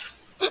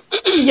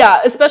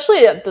 Yeah,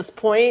 especially at this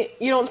point,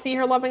 you don't see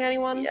her loving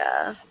anyone.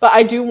 Yeah. But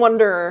I do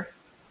wonder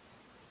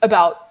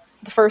about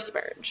the first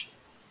marriage.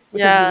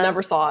 Because we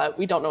never saw it.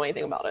 We don't know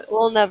anything about it.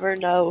 We'll never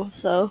know,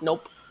 so.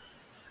 Nope.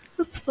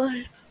 That's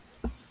fine.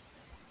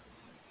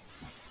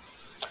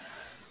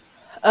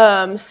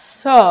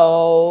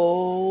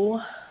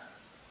 So...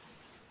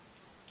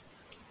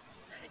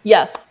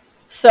 Yes.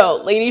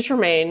 So, Lady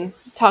Tremaine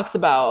talks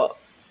about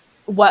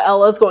what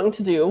Ella's going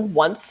to do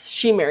once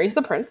she marries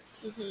the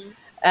prince. Mm-hmm.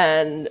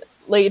 And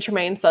Lady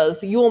Tremaine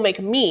says, you will make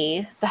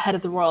me the head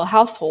of the royal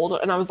household.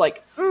 And I was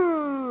like,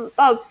 I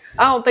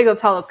don't think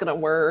that's how that's going to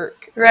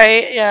work.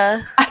 Right,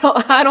 yeah.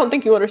 I don't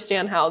think you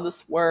understand how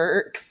this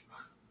works.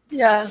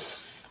 Yeah.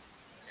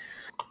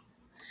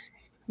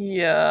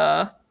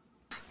 Yeah.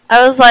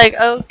 I was like,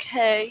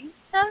 okay.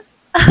 Yeah.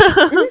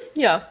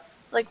 Yeah.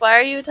 Like, why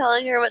are you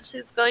telling her what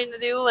she's going to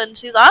do when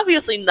she's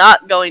obviously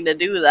not going to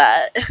do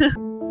that?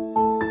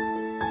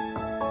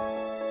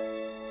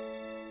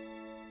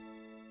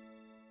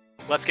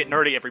 Let's get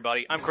nerdy,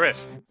 everybody. I'm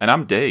Chris. And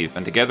I'm Dave,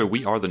 and together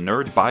we are the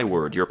Nerd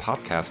Byword, your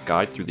podcast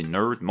guide through the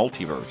nerd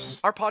multiverse.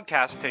 Our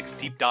podcast takes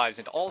deep dives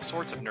into all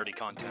sorts of nerdy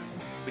content.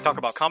 We talk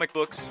about comic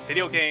books,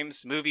 video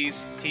games,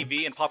 movies,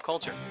 TV, and pop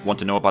culture. Want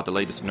to know about the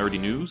latest nerdy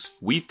news?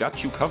 We've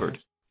got you covered.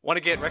 Want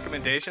to get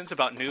recommendations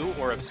about new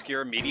or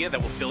obscure media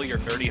that will fill your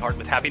nerdy heart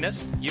with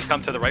happiness? You've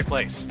come to the right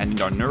place. And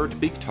in our Nerd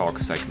Big Talk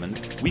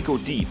segment, we go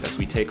deep as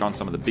we take on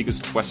some of the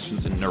biggest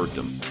questions in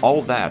nerddom.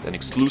 All that and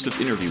exclusive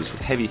interviews with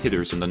heavy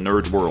hitters in the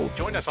nerd world.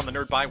 Join us on the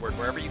Nerd Byword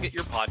wherever you get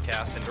your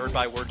podcasts and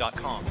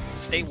nerdbyword.com.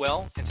 Stay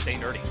well and stay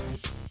nerdy.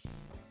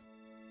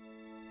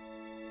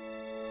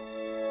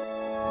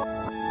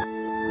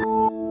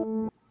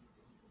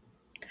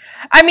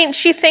 I mean,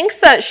 she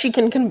thinks that she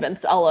can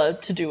convince Ella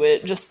to do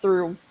it just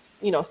through,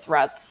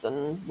 threats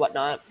and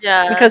whatnot.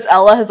 Yeah. Because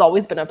Ella has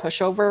always been a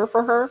pushover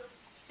for her.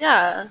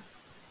 Yeah.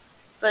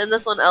 But in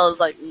this one, Ella's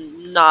like,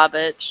 nah,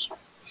 bitch.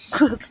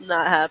 It's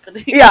not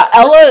happening. Yeah,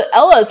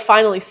 Ella is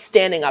finally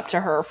standing up to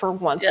her for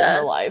once in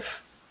her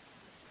life.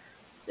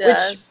 Yeah.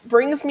 Which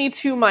brings me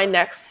to my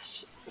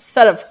next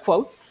set of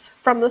quotes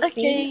from the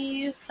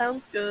scene. Okay,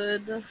 sounds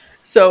good.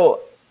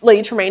 So,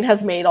 Lady Tremaine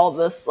has made all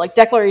this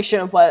declaration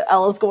of what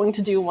Ella's going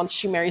to do once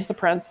she marries the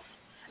prince.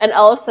 And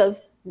Ella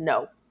says,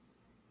 no.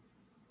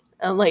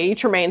 And Lady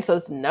Tremaine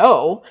says,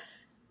 no.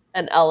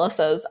 And Ella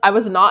says, I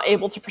was not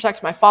able to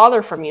protect my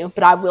father from you,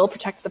 but I will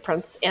protect the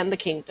prince and the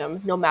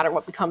kingdom, no matter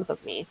what becomes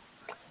of me.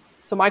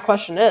 So my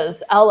question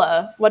is,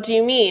 Ella, what do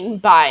you mean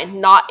by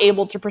not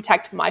able to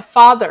protect my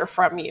father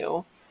from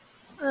you?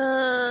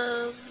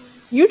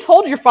 You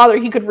told your father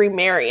he could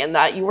remarry and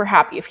that you were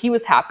happy if he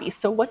was happy.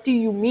 So what do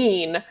you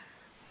mean?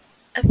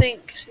 I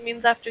think she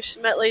means after she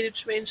met Lady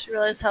Tremaine, she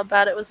realized how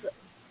bad it was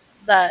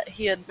that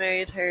he had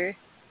married her.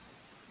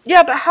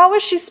 Yeah, but how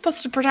is she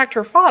supposed to protect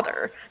her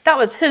father? That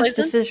was his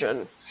Poison?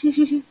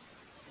 decision.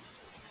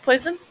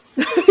 Poison?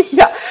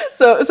 Yeah,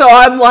 so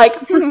I'm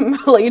like,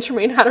 Lady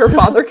Tremaine had her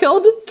father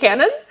killed?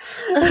 Canon?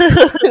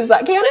 Is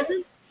that canon?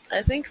 Poison?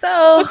 I think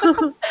so.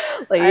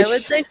 I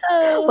would say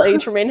so. Lady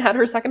Tremaine had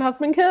her second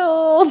husband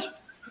killed.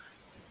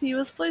 He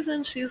was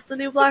poisoned. She's the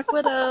new Black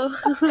Widow.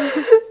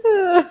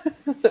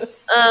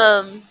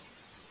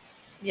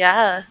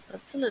 Yeah,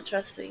 that's an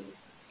interesting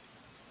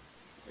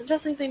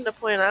thing to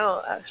point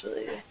out,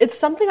 actually. It's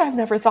something I've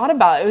never thought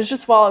about. It was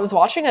just while I was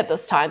watching it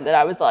this time that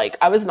I was like,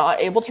 I was not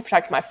able to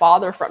protect my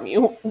father from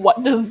you.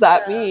 What does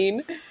that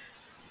mean?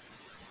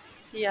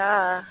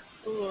 Yeah.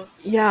 Ooh.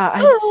 Yeah,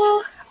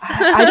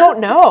 I don't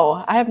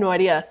know. I have no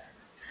idea.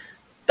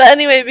 But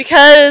anyway,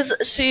 because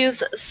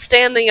she's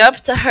standing up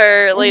to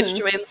her, Lady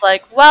Tremaine's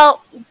like,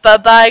 well,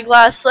 bye-bye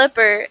glass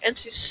slipper, and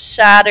she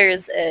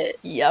shatters it.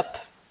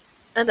 Yep.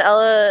 And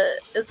Ella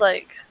is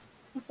like,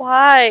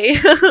 why?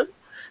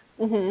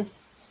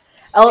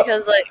 Ella,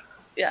 because, like,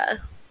 yeah.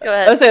 Go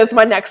ahead. I would say that's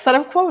my next set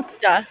of quotes.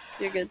 Yeah,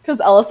 you're good.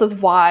 Because Ella says,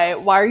 why?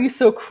 Why are you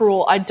so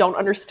cruel? I don't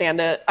understand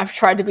it. I've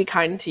tried to be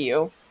kind to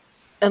you.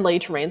 And Lady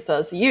Tremaine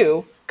says,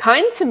 you?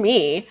 Kind to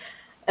me?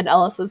 And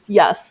Ella says,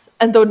 yes.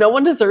 And though no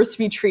one deserves to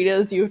be treated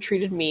as you have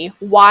treated me,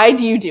 why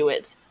do you do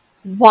it?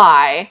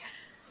 Why?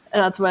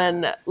 And that's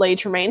when Lady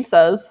Tremaine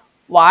says,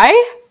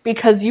 why?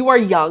 Because you are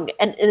young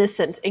and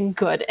innocent and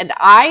good. And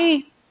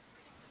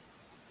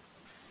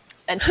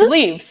she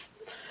leaves.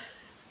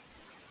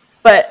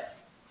 But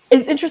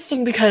it's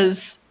interesting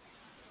because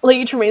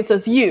Lady Tremaine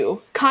says,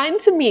 you, kind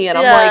to me. And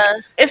I'm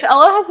like, if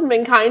Ella hasn't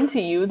been kind to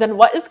you, then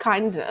what is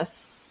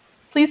kindness?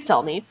 Please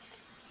tell me.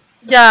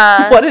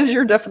 Yeah. What is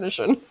your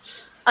definition?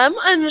 I'm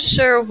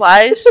unsure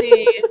why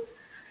she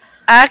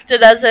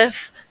acted as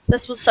if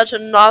this was such a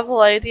novel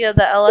idea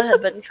that Ella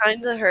had been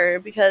kind to her,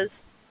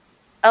 because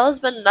Ella's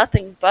been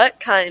nothing but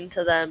kind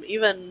to them,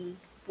 even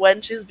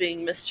when she's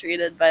being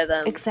mistreated by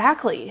them.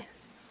 Exactly.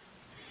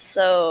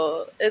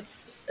 So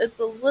it's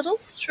a little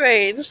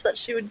strange that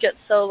she would get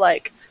so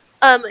like,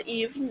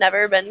 you've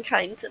never been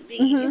kind to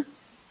me.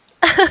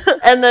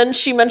 And then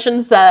she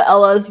mentions that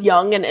Ella's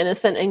young and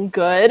innocent and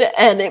good,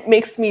 and it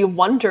makes me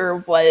wonder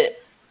what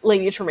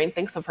Lady Tremaine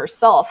thinks of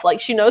herself. Like,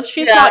 she knows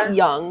she's not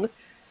young,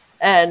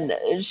 and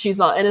she's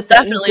not innocent. She's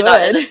definitely and good.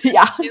 Not innocent.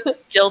 Yeah, she's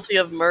guilty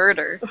of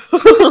murder.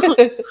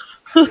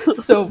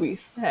 So we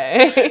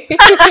say.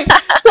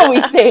 So we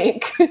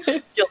think.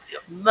 Guilty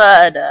of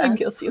murder.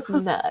 Guilty of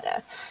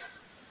murder.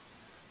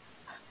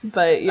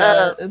 But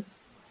yeah,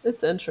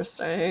 it's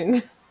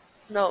interesting.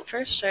 No,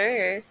 for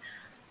sure.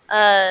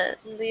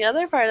 The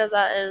other part of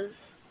that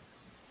is,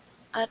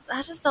 I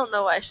just don't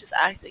know why she's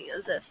acting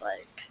as if,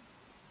 like,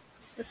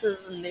 this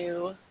is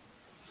new,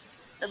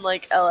 and,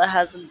 like, Ella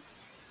hasn't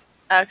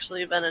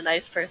actually been a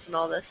nice person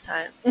all this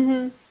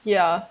time.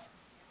 Yeah.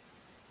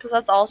 Because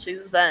that's all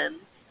she's been.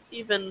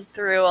 Even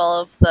through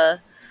all of the,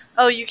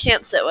 oh, you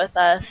can't sit with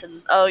us,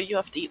 and oh, you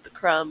have to eat the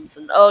crumbs,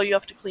 and oh, you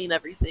have to clean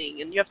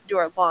everything, and you have to do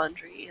our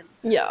laundry, and,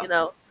 you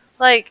know,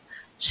 like,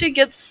 she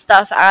gets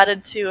stuff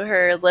added to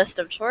her list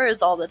of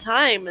chores all the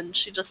time, and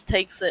she just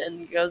takes it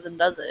and goes and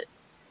does it.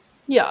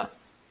 Yeah.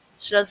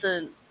 She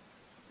doesn't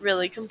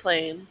really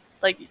complain.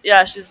 Like,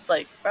 yeah, she's,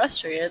 like,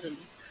 frustrated and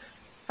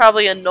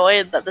probably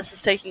annoyed that this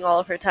is taking all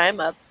of her time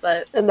up,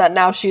 but... And that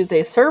now she's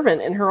a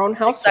servant in her own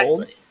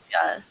household. Exactly,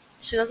 yeah.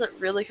 She doesn't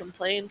really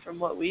complain from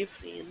what we've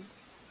seen.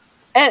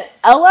 And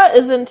Ella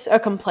isn't a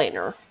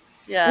complainer.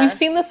 Yeah. We've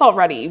seen this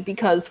already,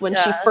 because when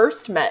she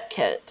first met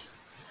Kit,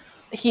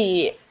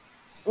 he...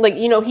 Like,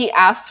 you know, he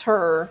asks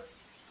her,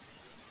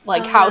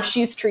 like, how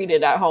she's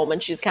treated at home,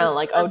 and she's kind of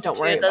like, oh, don't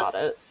worry about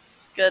it.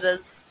 Good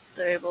as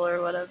they're able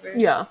or whatever.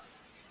 Yeah.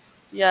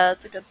 Yeah,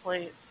 that's a good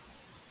point.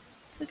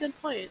 It's a good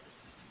point.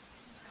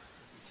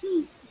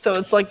 So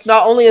it's like,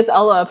 not only is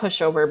Ella a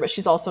pushover, but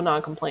she's also not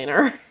a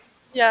complainer.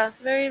 Yeah,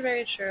 very,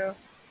 very true.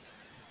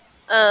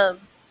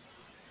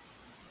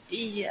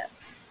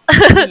 Yes.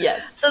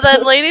 Yes. So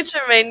then Lady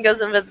Tremaine goes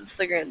and visits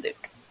the Grand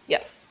Duke.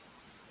 Yes.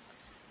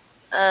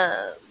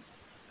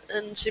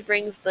 And she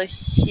brings the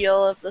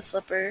heel of the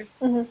slipper,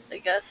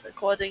 I guess,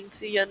 according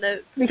to your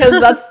notes.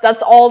 Because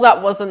that's all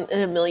that wasn't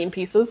in a million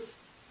pieces.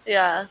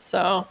 Yeah.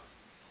 So.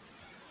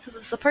 Because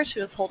it's the part she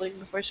was holding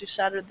before she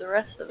shattered the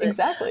rest of it.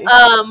 Exactly.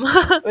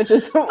 Which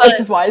is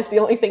why it's the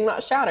only thing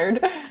not shattered.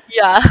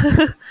 Yeah.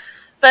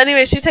 But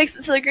anyway, she takes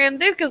it to the Grand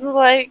Duke and is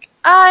like,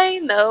 I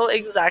know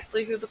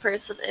exactly who the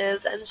person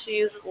is, and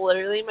she's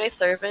literally my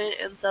servant,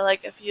 and so,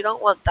 like, if you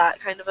don't want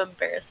that kind of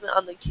embarrassment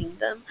on the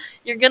kingdom,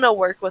 you're gonna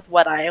work with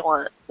what I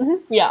want.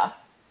 Yeah.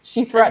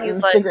 She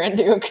threatens the Grand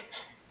Duke.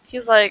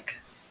 He's like,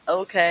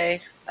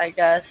 okay. I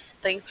guess.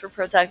 Thanks for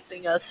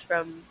protecting us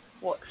from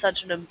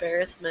such an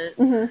embarrassment.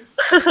 Mm-hmm.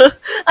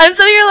 I'm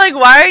sitting here like,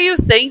 why are you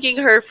thanking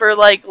her for,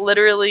 like,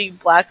 literally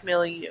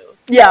blackmailing you?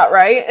 Yeah,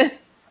 right?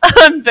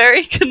 I'm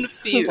very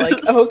confused.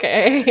 Like,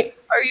 okay.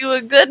 Are you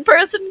a good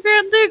person,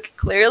 Grand Duke?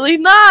 Clearly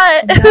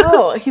not.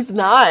 No, he's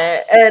not.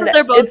 And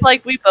they're both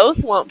like, we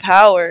both want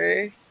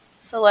power,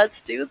 so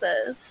let's do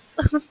this.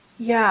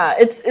 Yeah,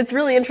 it's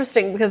really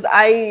interesting because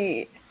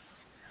I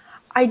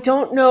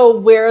don't know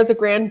where the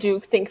Grand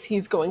Duke thinks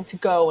he's going to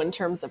go in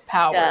terms of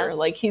power. Yeah.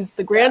 Like, he's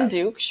the Grand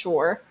Duke,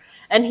 sure,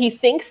 and he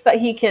thinks that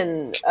he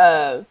can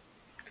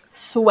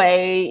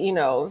sway, you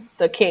know,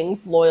 the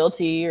king's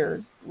loyalty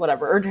or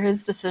whatever, or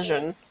his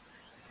decision,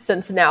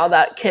 since now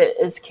that Kit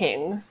is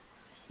king.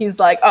 He's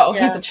like, oh,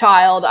 he's a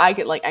child, I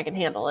can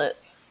handle it,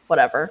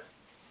 whatever.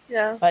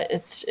 Yeah. But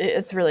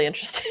it's really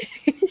interesting.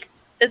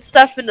 It's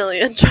definitely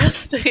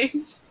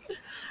interesting.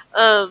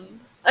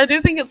 I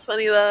do think it's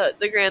funny that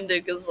the Grand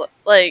Duke is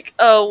like,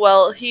 oh,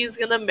 well, he's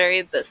gonna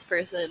marry this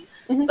person,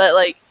 but,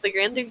 like, the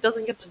Grand Duke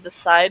doesn't get to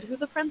decide who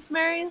the prince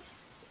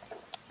marries.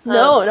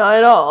 No, not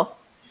at all.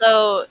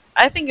 So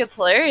I think it's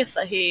hilarious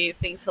that he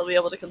thinks he'll be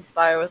able to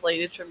conspire with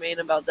Lady Tremaine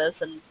about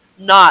this and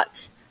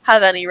not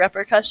have any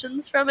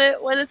repercussions from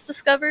it when it's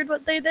discovered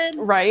what they did.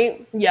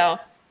 Right? Yeah.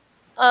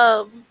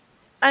 I'm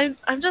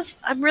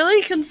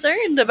really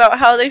concerned about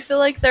how they feel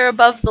like they're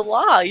above the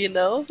law, you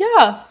know?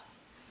 Yeah.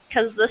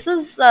 Because this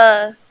is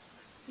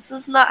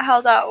not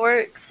how that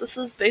works. This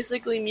is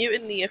basically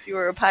mutiny if you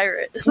were a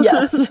pirate.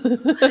 Yes.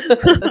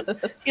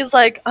 He's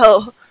like,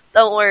 oh,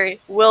 don't worry,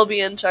 we'll be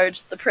in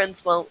charge. The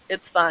prince won't.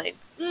 It's fine.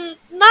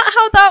 Not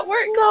how that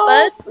works,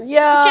 bud.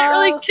 Yeah. You can't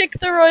really kick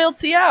the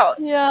royalty out.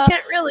 Yeah. You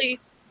can't really.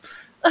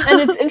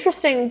 And it's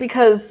interesting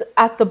because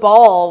at the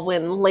ball,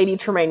 when Lady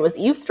Tremaine was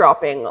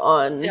eavesdropping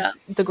on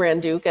the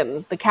Grand Duke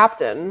and the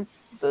captain,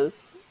 the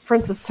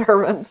prince's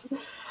servant,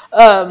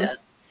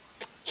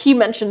 he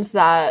mentions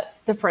that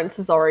the prince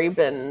has already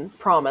been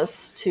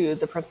promised to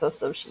the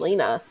Princess of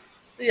Shalina.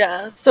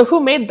 Yeah. So who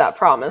made that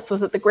promise?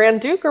 Was it the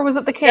Grand Duke or was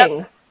it the king?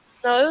 Yep.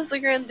 No, it was the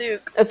Grand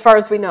Duke. As far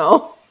as we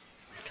know.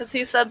 Because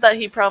he said that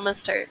he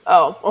promised her.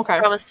 Oh, okay.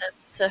 Promised him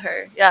to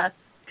her, yeah.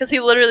 Because he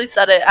literally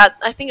said it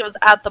I think it was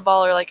at the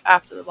ball or, like,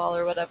 after the ball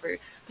or whatever.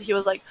 But he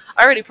was like,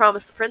 I already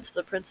promised the prince to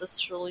the Princess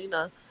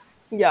Shalina.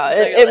 Yeah,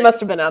 So it like, must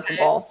have been at the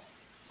ball.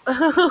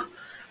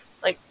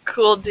 Like,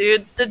 cool,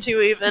 dude. Did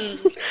you even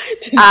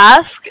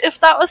ask if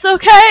that was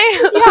okay?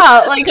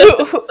 Yeah, like,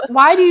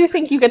 why do you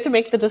think you get to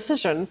make the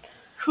decision?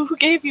 Who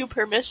gave you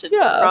permission to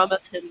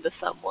promise him to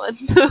someone?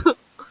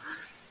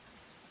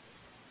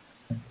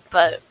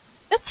 But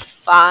it's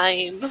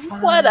fine.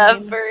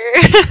 Whatever.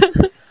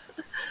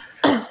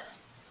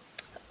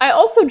 I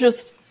also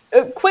just,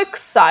 a quick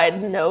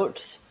side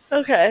note.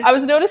 Okay. I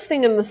was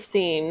noticing in the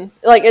scene,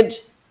 like, it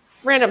just,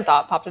 random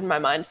thought popped in my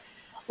mind.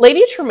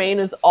 Lady Tremaine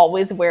is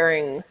always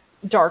wearing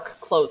dark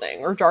clothing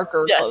or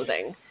darker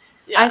clothing.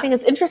 Yeah. I think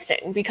it's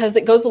interesting because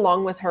it goes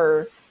along with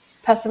her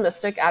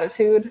pessimistic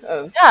attitude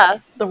of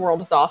the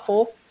world is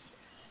awful.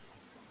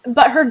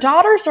 But her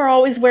daughters are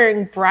always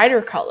wearing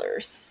brighter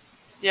colors.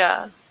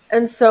 Yeah.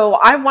 And so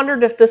I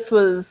wondered if this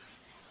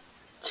was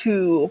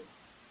to...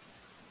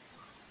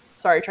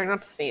 Sorry, trying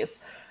not to sneeze.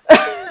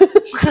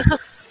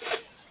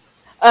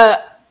 I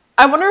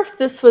wonder if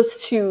this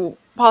was to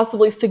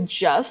possibly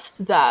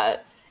suggest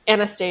that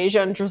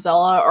Anastasia and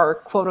Drizella are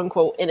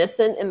quote-unquote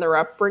innocent in their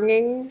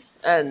upbringing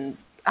and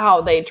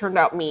how they turned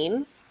out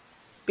mean.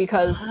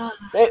 Because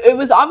it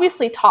was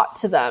obviously taught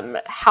to them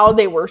how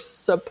they were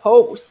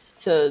supposed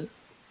to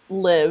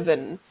live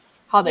and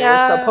how they were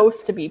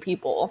supposed to be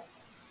people.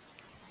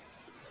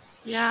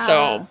 Yeah.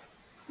 So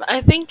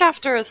I think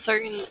after a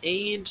certain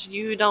age,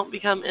 you don't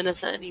become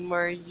innocent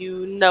anymore.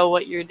 You know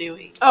what you're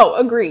doing. Oh,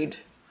 agreed.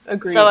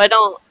 So I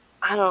don't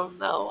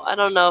know. I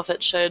don't know if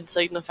it should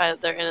signify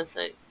that they're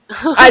innocent.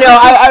 I know.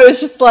 I was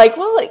just like,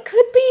 well, it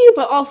could be,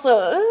 but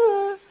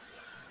also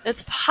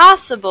it's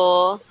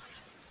possible.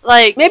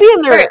 Like maybe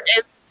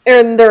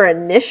in their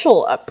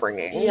initial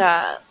upbringing.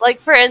 Yeah, like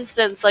for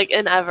instance, like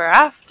in Ever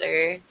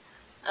After,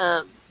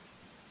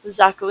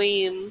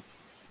 Jacqueline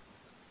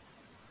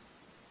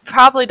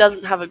probably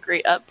doesn't have a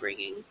great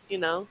upbringing, you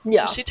know?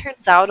 Yeah. She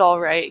turns out all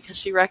right because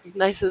she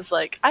recognizes,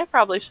 like, I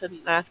probably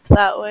shouldn't act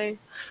that way.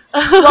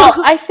 Well,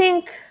 I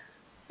think,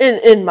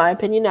 in my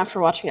opinion, after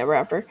watching Ever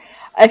After,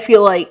 I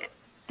feel like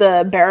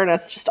the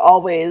Baroness just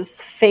always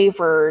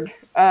favored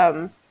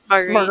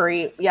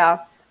Marguerite. Yeah.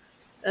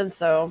 And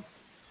so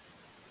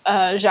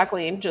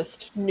Jacqueline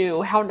just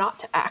knew how not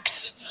to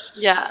act.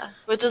 Yeah,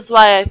 which is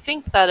why I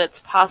think that it's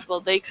possible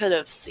they could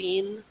have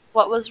seen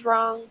what was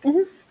wrong,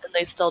 and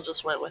they still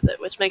just went with it,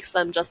 which makes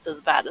them just as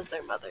bad as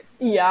their mother.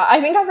 Yeah,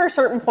 I think after a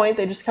certain point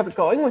they just kept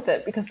going with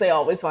it because they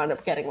always wound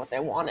up getting what they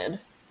wanted.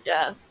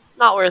 Yeah,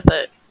 not worth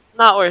it.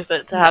 Not worth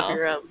it to have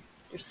your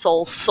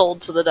soul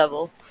sold to the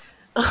devil.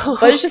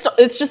 But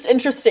it's just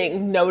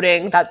interesting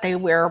noting that they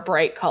wear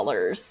bright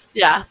colors.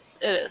 Yeah,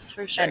 it is,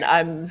 for sure. And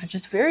I'm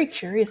just very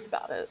curious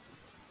about it.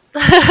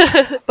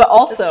 But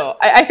also,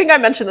 I think I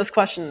mentioned this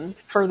question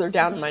further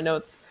down in my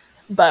notes.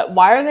 But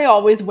why are they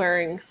always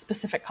wearing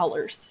specific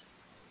colors?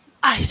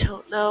 I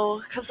don't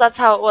know, because that's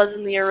how it was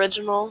in the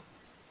original.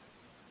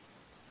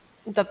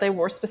 That they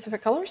wore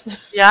specific colors?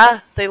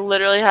 Yeah, they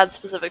literally had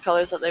specific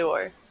colors that they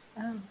wore.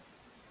 Oh.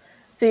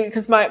 See,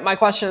 because my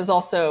question is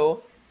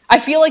also, I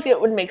feel like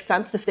it would make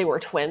sense if they were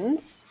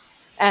twins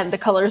and the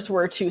colors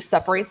were to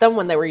separate them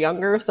when they were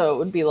younger. So it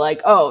would be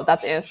like, oh,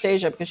 that's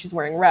Anastasia because she's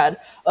wearing red.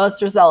 Oh,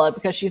 it's Drizella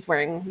because she's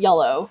wearing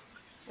yellow.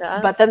 Yeah.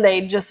 But then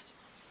they just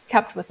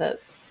kept with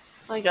it.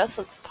 I guess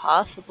that's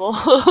possible.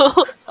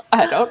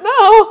 I don't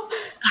know.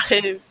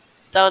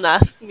 Don't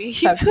ask me.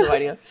 I have no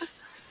idea.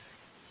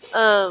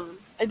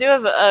 I do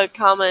have a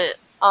comment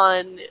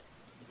on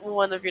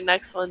one of your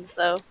next ones,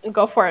 though.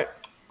 Go for it.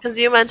 Because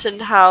you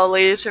mentioned how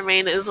Lady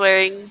Tremaine is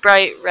wearing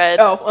bright red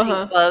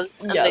pink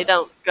gloves, and they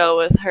don't go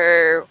with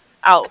her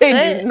outfit.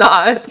 They do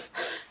not.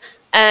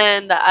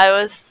 And I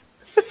was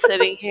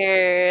sitting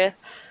here.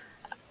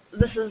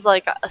 This is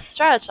like a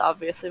stretch,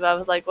 obviously, but I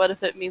was like, what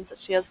if it means that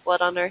she has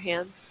blood on her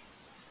hands?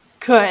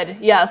 Could,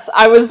 yes.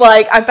 I was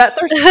like, I bet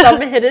there's some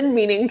hidden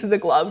meaning to the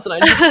gloves, and I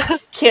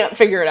just can't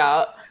figure it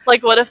out.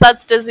 Like, what if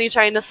that's Disney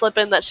trying to slip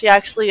in that she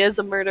actually is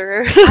a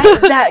murderer?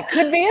 That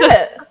could be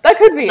it. That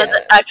could be that it.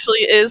 It actually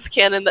is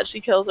canon that she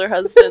kills her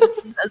husband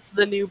as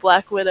the new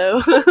Black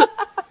Widow.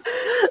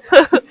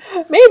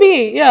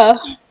 Maybe, yeah.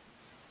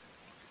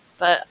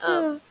 But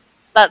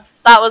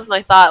that was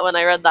my thought when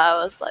I read that.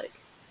 I was like,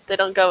 they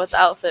don't go with the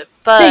outfit,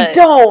 but they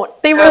don't.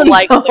 They really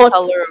like don't. The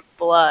color of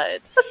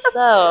blood.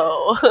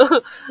 So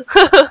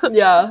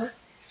yeah,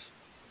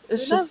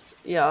 it's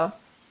just yeah.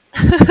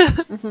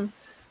 Mm-hmm.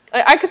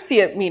 I could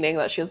see it meaning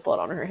that she has blood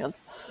on her hands.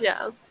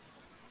 Yeah.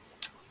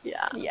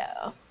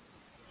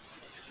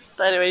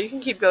 But anyway, you can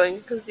keep going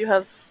because you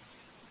have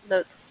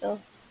notes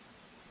still.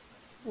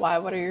 Why?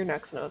 What are your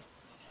next notes?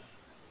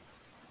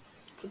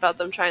 It's about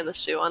them trying the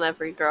shoe on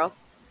every girl.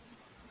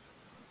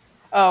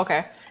 Oh,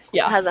 okay.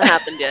 Yeah. It hasn't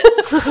happened yet.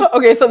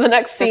 Okay, so the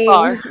next scene,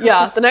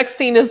 the next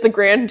scene is the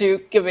Grand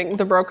Duke giving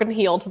the broken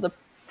heel to the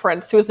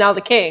prince, who is now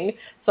the king.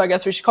 So I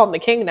guess we should call him the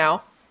king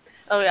now.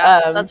 Oh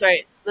yeah, that's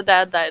right. The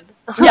dad died.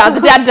 Yeah, the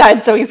dad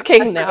died, so he's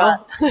king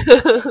now.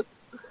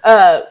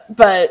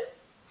 But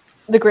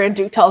the Grand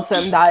Duke tells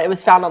him that it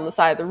was found on the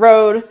side of the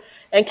road,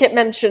 and Kit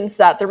mentions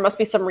that there must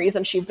be some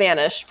reason she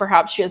vanished.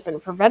 Perhaps she has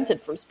been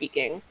prevented from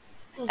speaking.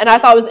 Mm-hmm. And I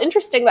thought it was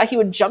interesting that he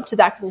would jump to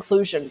that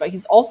conclusion, but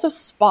he's also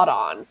spot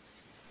on.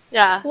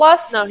 Yeah.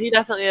 No, he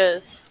definitely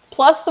is.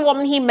 Plus, the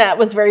woman he met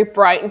was very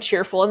bright and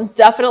cheerful and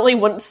definitely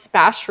wouldn't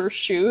smash her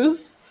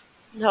shoes.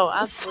 No,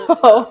 absolutely.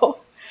 So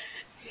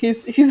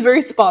he's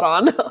very spot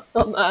on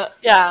that.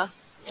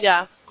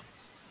 Yeah.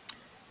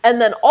 And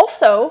then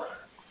also,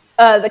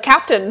 the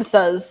captain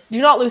says,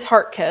 "Do not lose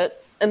heart,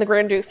 Kit." And the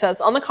Grand Duke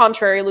says, "On the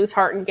contrary, lose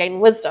heart and gain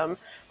wisdom.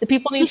 The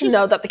people need to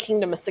know that the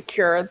kingdom is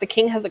secure. The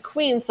king has a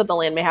queen, so the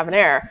land may have an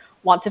heir.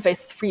 Want to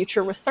face the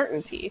future with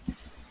certainty."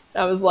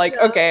 I was like,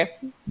 okay,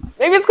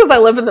 maybe it's because I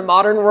live in the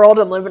modern world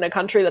and live in a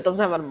country that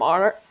doesn't have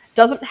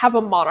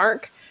a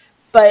monarch,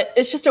 but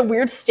it's just a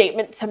weird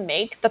statement to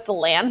make that the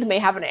land may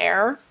have an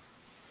heir.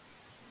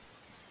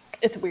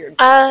 It's weird.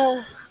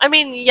 I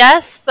mean,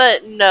 yes,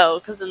 but no,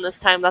 because in this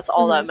time, that's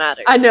all that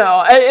matters. I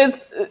know.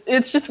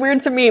 It's just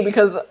weird to me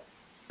because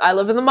I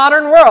live in the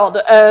modern world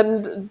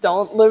and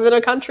don't live in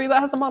a country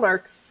that has a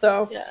monarch.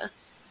 So yeah,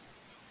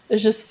 it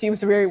just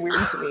seems very weird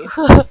to me.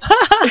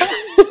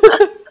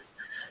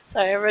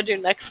 Sorry, I read your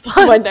next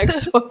one. My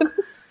next one.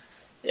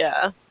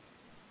 Yeah.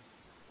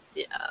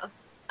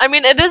 I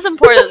mean, it is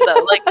important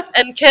though.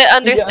 And Kit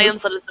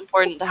understands that it's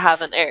important to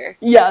have an heir.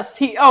 Yes,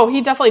 he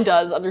definitely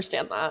does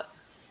understand that.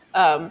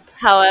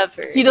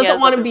 However, he doesn't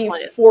want to be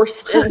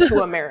forced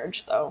into a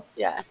marriage, though.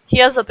 Yeah, he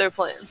has other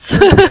plans.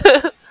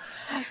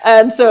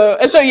 and so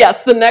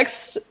yes, the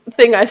next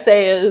thing I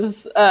say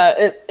is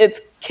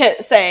it's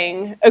Kit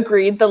saying,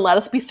 "Agreed, then let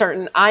us be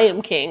certain I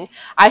am king.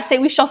 I say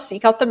we shall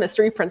seek out the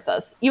mystery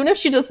princess. Even if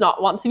she does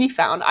not want to be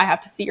found, I have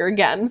to see her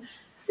again."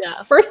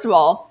 Yeah. First of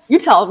all, you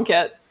tell him,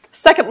 Kit.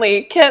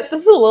 Secondly, Kit,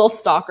 this is a little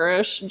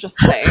stalkerish, just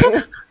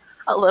saying.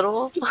 A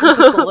little? Just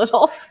a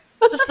little.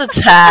 Just a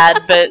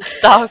tad bit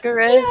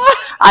stalkerish.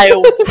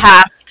 I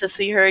have to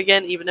see her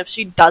again, even if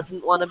she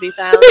doesn't want to be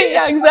found.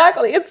 Yeah,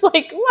 exactly. It's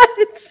like,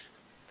 what?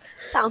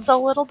 Sounds a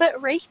little bit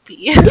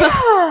rapey.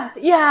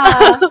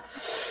 Yeah.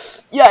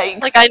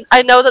 Yikes. Like,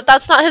 I know that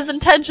that's not his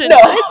intention, No.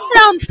 but it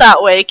sounds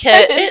that way,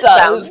 Kit. It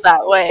sounds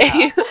that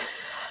way.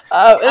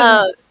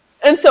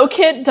 And so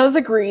Kit does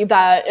agree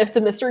that if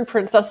the mystery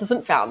princess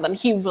isn't found, then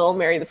he will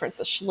marry the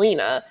Princess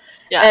Shalina.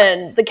 Yeah.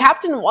 And the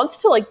captain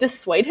wants to,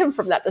 dissuade him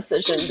from that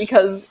decision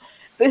because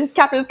his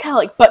captain is kind of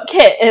like, but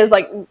Kit is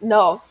like,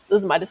 no, this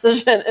is my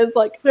decision. It's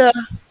like, yeah.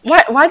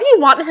 Why do you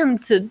want him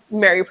to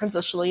marry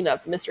Princess Shalina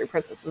if the mystery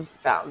princess isn't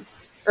found?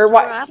 Or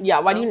why do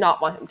you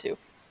not want him to?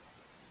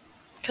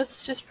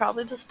 Because it's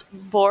probably just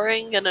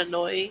boring and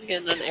annoying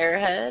and an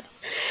airhead.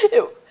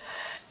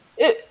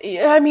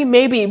 I mean,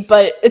 maybe,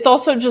 but it's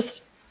also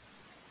just...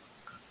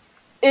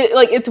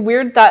 it's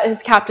weird that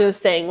his captain is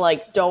saying,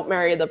 don't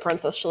marry the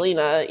Princess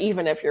Shalina,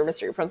 even if your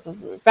mystery princess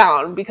isn't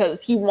found,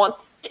 because he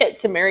wants Kit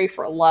to marry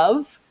for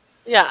love.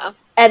 Yeah.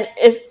 And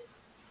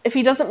if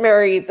he doesn't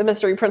marry the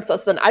mystery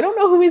princess, then I don't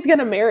know who he's going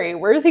to marry.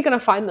 Where is he going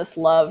to find this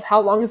love? How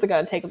long is it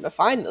going to take him to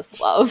find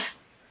this love?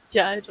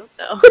 Yeah, I don't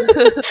know.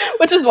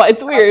 Which is why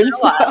it's weird.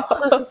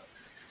 So.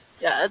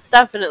 Yeah, it's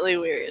definitely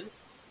weird.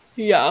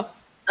 Yeah.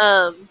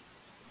 But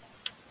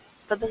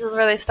this is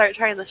where they start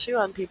trying the shoe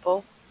on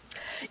people.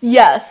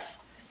 Yes.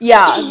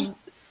 Yeah.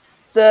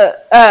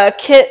 The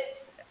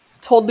Kit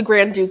told the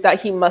Grand Duke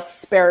that he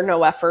must spare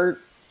no effort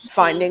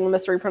finding the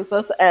mystery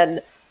princess,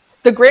 and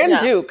the Grand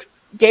Duke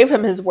gave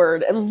him his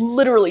word and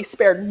literally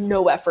spared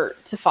no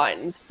effort to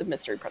find the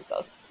mystery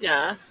princess.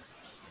 Yeah.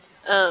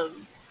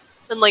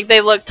 And, like,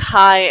 they looked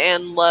high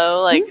and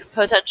low. Like,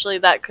 potentially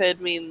that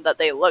could mean that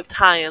they looked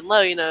high and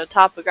low, you know,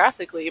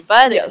 topographically.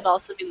 But it could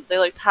also mean that they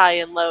looked high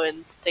and low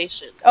in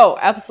station. Oh,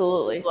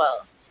 absolutely. As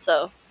well.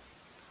 So,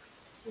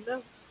 who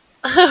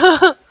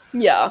knows?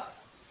 Yeah.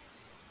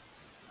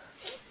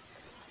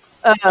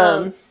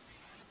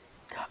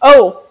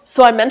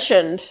 So I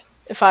mentioned,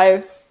 if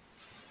I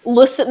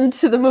listened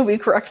to the movie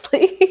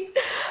correctly,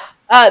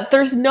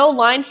 there's no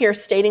line here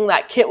stating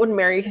that Kit would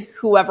marry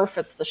whoever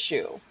fits the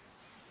shoe.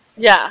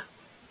 Yeah.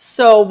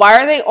 So why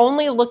are they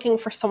only looking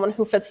for someone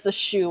who fits the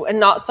shoe and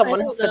not someone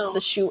who fits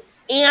the shoe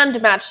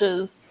and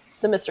matches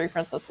the mystery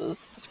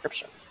princess's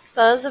description?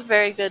 That is a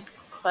very good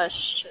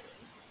question.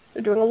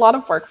 They're doing a lot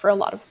of work for a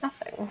lot of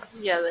nothing.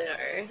 Yeah, they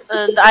are.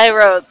 And I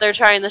wrote, they're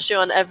trying the shoe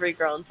on every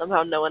girl, and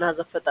somehow no one has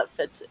a foot that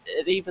fits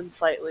it even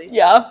slightly.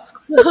 Yeah.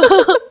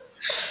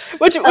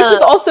 which is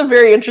also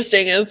very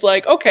interesting. It's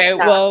like, okay,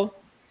 well,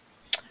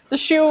 the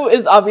shoe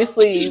is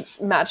obviously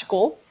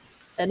magical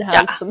and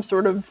has some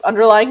sort of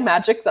underlying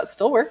magic that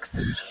still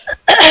works.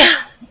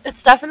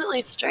 It's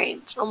definitely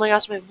strange. Oh my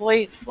gosh, my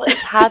voice. What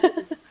is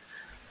happening?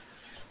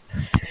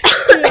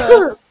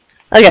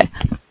 Okay.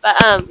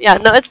 But,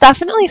 no, it's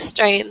definitely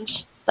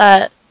strange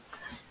that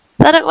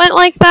it went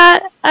like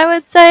that, I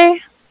would say.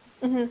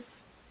 Mm-hmm.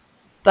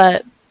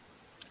 But,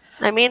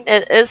 I mean,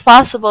 it is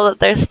possible that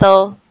there's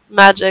still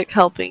magic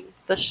helping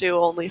the shoe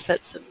only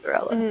fit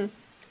Cinderella. Mm-hmm.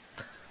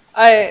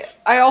 I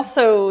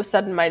also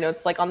said in my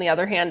notes, like, on the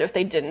other hand, if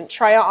they didn't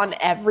try it on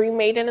every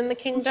maiden in the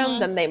kingdom,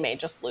 then they may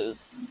just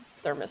lose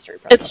their mystery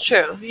princess. It's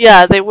true.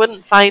 Yeah, they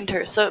wouldn't find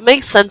her. So it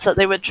makes sense that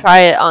they would try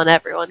it on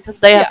everyone, because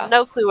they have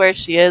no clue where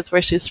she is,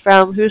 where she's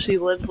from, who she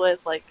lives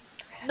with, like,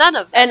 none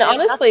of them. And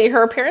honestly,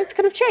 her appearance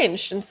could have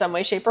changed in some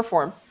way, shape, or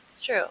form. It's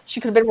true. She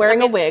could have been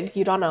wearing a wig.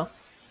 You don't know.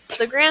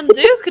 The Grand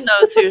Duke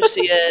knows who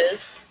she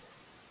is.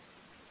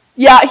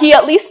 Yeah, he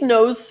at least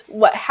knows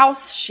what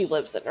house she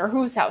lives in, or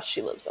whose house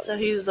she lives in. So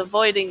he's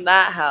avoiding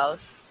that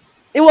house.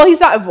 Well, he's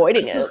not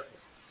avoiding it.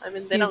 I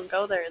mean, they don't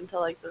go there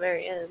until, like, the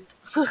very end.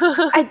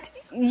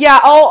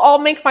 I'll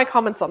make my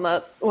comments on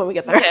that when we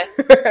get there.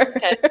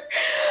 Okay.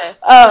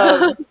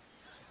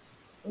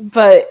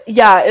 But,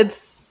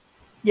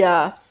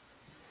 yeah.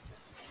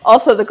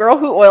 Also, the girl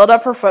who oiled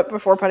up her foot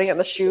before putting it in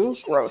the shoe,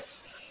 gross.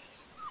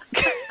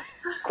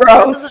 Gross.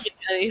 That doesn't make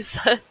any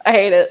sense. I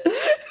hate it.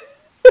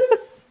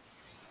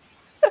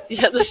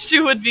 Yeah, the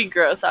shoe would be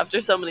gross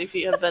after so many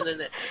feet have been in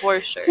it,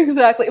 for sure.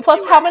 Exactly. Plus,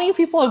 how many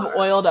people have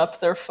oiled up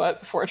their foot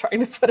before trying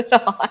to put it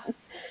on?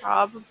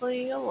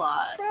 Probably a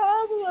lot.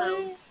 Probably.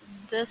 Sounds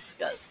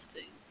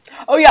disgusting.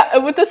 Oh yeah,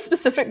 and with this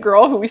specific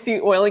girl who we see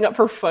oiling up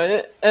her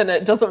foot and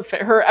it doesn't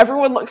fit her,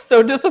 everyone looks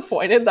so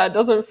disappointed that it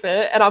doesn't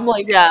fit, and I'm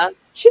like, yeah,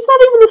 she's not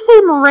even the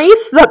same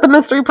race that the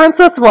mystery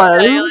princess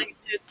was. Yeah, like,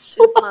 dude, she's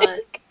not.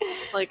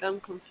 Like,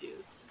 I'm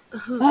confused.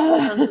 It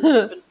doesn't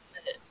even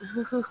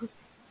fit.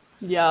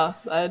 Yeah,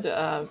 I'd.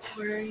 What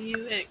were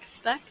you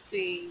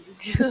expecting?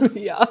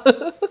 Yeah.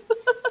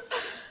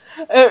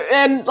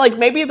 And, like,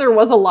 maybe there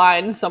was a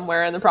line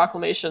somewhere in the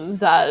proclamation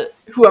that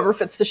whoever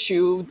fits the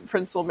shoe, the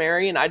prince will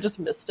marry, and I just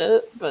missed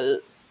it, but...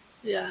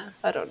 Yeah.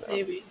 I don't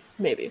know.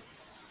 Maybe.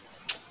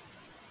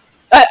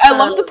 I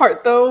love the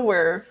part, though,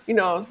 where, you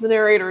know, the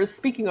narrator is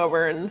speaking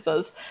over and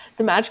says,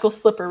 the magical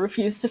slipper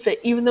refused to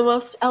fit even the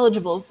most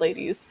eligible of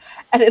ladies.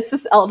 And it's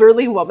this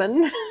elderly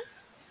woman.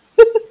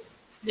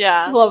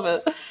 Yeah. I love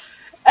it.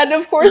 And,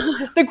 of course,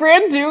 the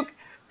Grand Duke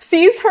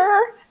sees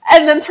her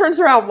and then turns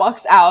around and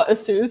walks out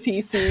as soon as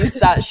he sees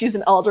that she's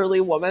an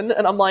elderly woman.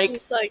 And I'm like,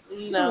 he's like,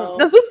 no.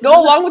 Does this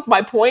go along with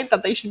my point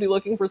that they should be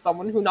looking for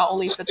someone who not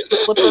only fits the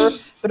slipper,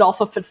 but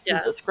also fits the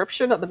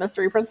description of the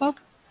mystery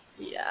princess?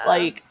 Yeah.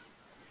 Like,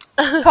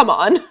 come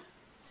on.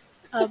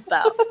 About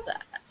that.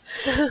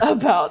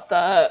 About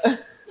that.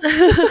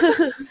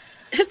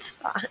 It's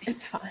fine.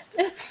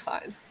 It's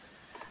fine.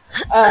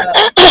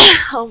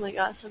 Oh my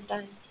gosh, I'm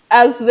dying.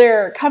 As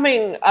they're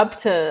coming up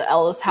to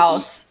Ella's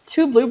house,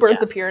 two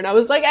bluebirds appear, and I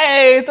was like,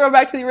 hey, throw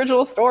back to the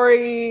original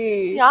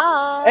story.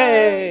 Yeah.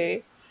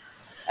 Hey.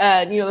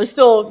 And, you know, they're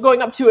still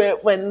going up to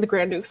it when the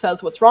Grand Duke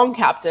says, what's wrong,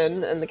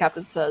 Captain? And the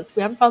Captain says,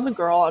 we haven't found the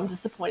girl. I'm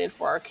disappointed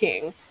for our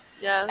king.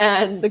 Yeah.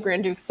 And the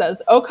Grand Duke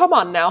says, oh, come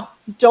on now.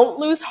 Don't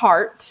lose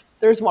heart.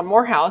 There's one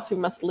more house. We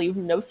must leave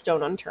no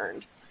stone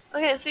unturned.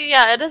 Okay, see,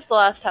 yeah, it is the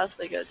last house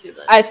they go to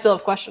then. I still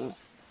have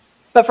questions.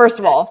 But first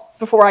of all,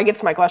 before I get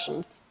to my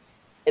questions,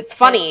 It's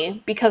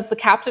funny because the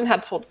captain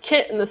had told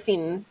Kit in the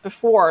scene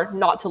before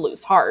not to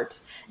lose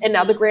heart, and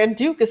now the Grand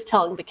Duke is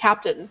telling the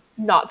captain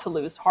not to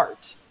lose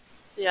heart.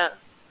 Yeah.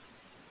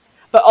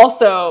 But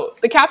also,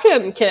 the captain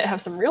and Kit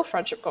have some real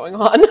friendship going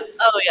on.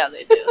 Oh, yeah,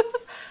 they do.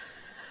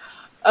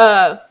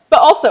 But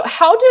also,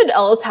 how did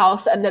Ella's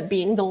house end up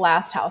being the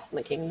last house in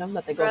the kingdom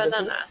that they go Rather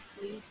visit? than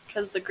ask me,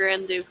 because the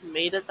Grand Duke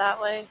made it that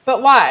way.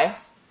 But why?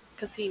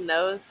 Because he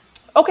knows.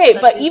 Okay,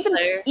 that but she's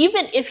there.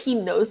 even if he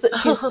knows that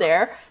she's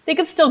there, they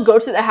could still go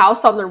to the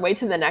house on their way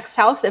to the next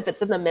house if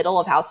it's in the middle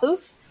of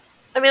houses.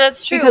 I mean,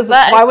 that's true. Because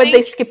but why would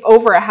they skip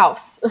over a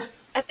house?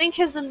 I think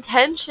his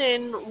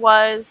intention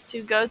was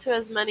to go to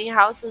as many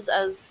houses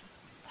as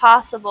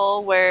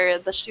possible where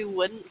the shoe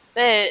wouldn't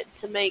fit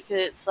to make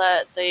it so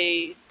that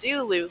they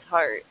do lose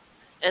heart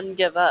and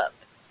give up.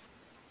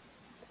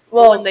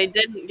 Well, when they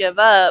didn't give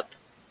up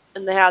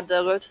and they had to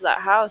go to that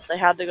house, they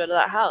had to go to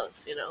that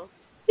house, you know?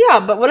 yeah,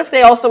 but what if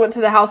they also went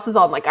to the houses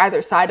on like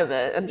either side of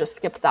it and just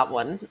skipped that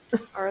one?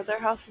 Are there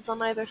houses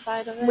on either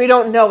side of it? We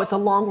don't know. It's a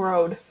long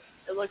road.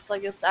 It looks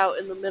like it's out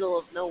in the middle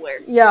of nowhere.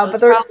 Yeah, so but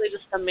it's they're- probably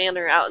just a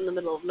manor out in the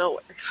middle of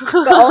nowhere.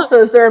 But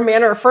also, is there a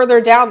manor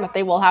further down that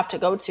they will have to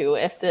go to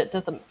if it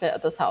doesn't fit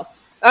at this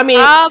house? I mean,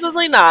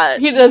 Probably not.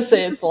 he does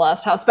say it's the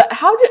last house, but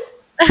how did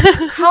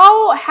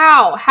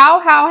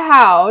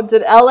how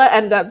did Ella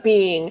end up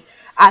being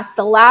at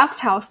the last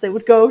house they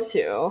would go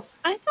to?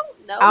 I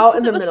don't know. Out 'cause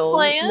in the it was middle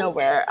planned. of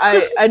nowhere.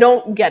 I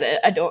don't get it.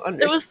 I don't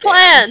understand. It was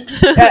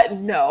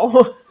planned.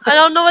 No. I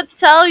don't know what to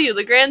tell you.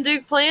 The Grand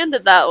Duke planned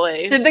it that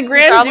way. Did the He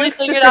Grand probably Duke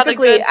figured out a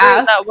specifically good route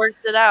ask? that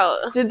worked it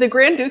out? Did the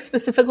Grand Duke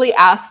specifically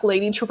ask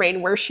Lady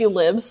Tremaine where she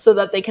lives so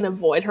that they can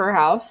avoid her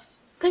house?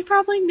 They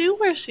probably knew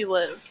where she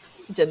lived.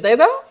 Did they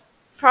though?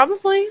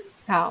 Probably.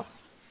 How?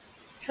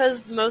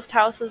 Because most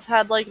houses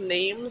had like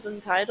names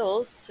and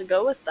titles to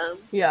go with them.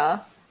 Yeah.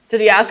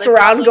 Did he ask they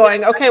around probably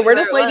going, knew okay, where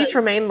does where it Lady was.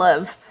 Tremaine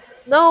live?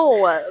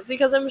 No,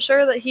 because I'm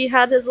sure that he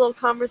had his little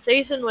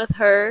conversation with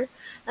her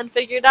and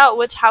figured out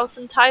which house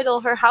and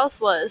title her house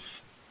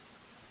was.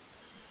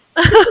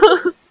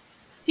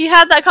 He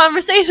had that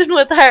conversation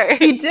with her.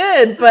 He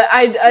did, but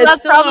I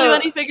That's still probably don't-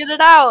 when he figured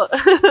it out.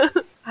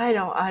 I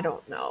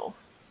don't know.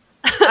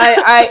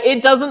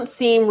 It doesn't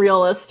seem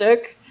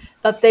realistic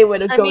that they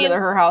would I go mean, to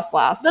her house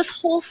last.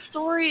 This whole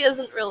story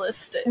isn't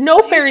realistic. No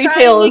You're fairy trying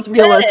tale to is get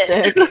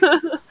realistic.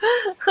 it.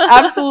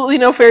 Absolutely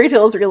no fairy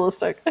tale is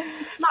realistic.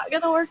 It's not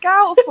gonna work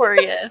out for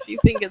you if you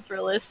think it's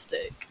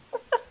realistic.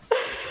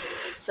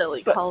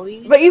 Silly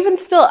Colleen. But even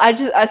still,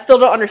 I still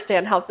don't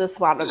understand how this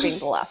wound up being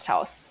the last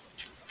house.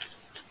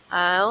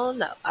 I don't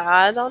know.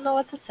 I don't know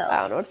what to tell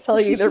I don't know what to tell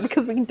you either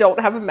because we don't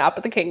have a map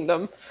of the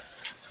kingdom.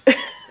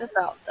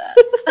 about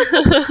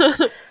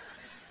that.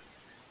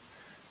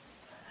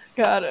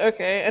 God,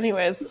 okay,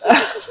 anyways.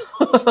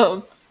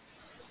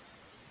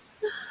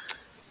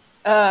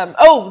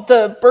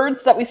 The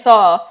birds that we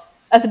saw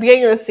at the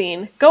beginning of the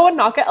scene go and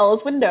knock at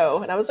Ella's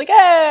window. And I was like,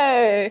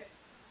 hey!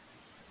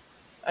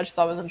 I just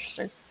thought it was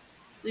interesting.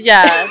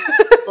 Yeah,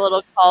 a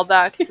little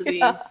callback to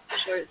the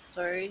short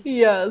story.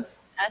 Yes.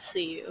 I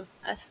see you.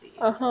 I see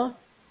you. Uh-huh.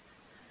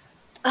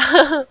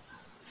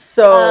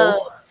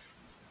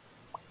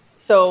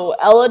 So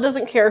Ella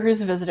doesn't care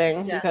who's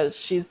visiting Yes. because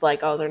she's like,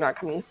 oh, they're not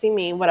coming to see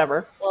me,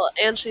 whatever. Well,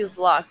 and she's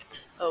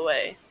locked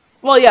away.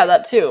 Well, yeah,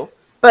 that too.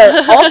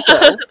 But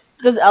also,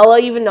 does Ella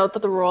even know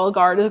that the Royal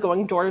Guard is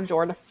going door to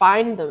door to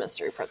find the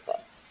mystery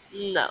princess?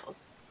 No,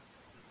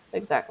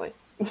 Exactly.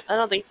 I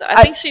don't think so.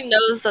 I think she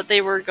knows that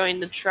they were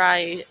going to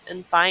try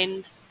and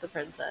find the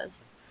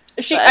princess.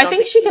 but I don't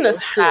think she can knew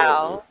assume.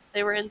 how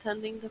they were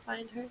intending to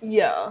find her.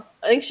 Yeah,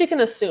 I think she can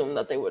assume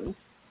that they would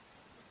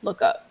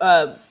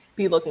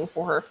be looking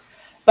for her.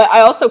 But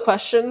I also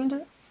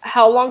questioned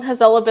how long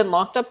has Ella been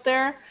locked up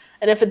there,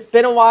 and if it's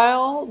been a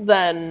while,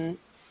 then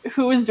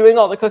who is doing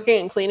all the cooking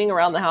and cleaning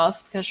around the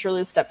house? Because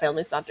surely the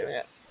stepfamily's not doing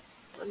it.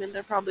 I mean,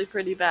 they're probably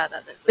pretty bad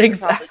at it. They're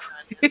Exactly.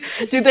 probably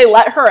trying Do they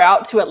let her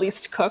out to at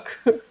least cook?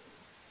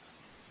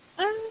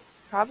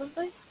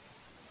 probably.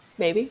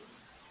 Maybe.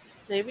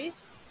 Maybe.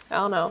 I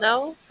don't know.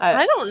 No?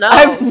 I don't know.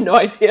 I have no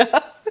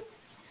idea.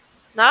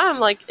 Now I'm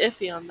like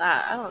iffy on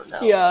that. I don't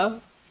know. Yeah.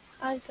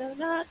 I do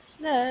not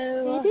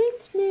know.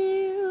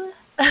 didn't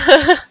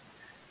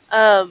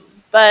know.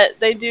 But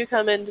they do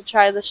come in to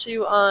try the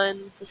shoe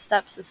on the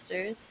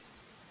stepsisters.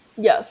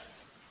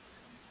 Yes.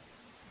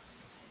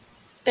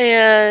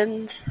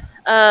 And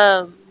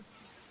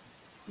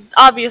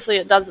obviously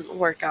it doesn't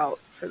work out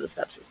for the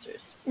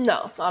stepsisters.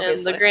 No, obviously.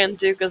 And the Grand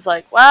Duke is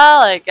like,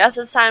 well, I guess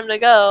it's time to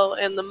go.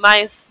 And the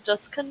mice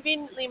just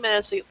conveniently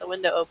manage to get the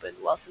window open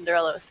while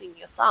Cinderella is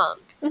singing a song.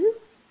 Mhm.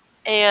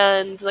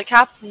 And the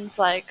captain's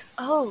like,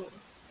 oh,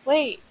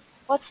 wait,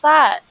 what's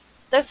that?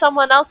 There's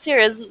someone else here,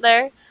 isn't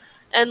there?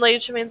 And Lady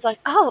Tremaine's like,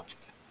 oh,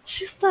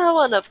 she's no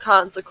one of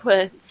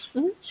consequence.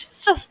 Mhm.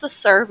 She's just a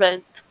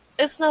servant.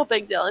 It's no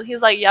big deal. And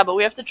he's like, yeah, but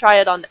we have to try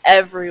it on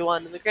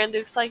everyone. And the Grand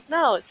Duke's like,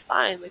 no, it's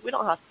fine. Like, we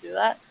don't have to do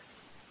that.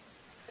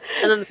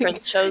 And then the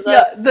prince shows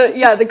up.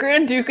 The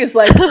Grand Duke is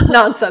like,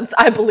 nonsense,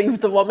 I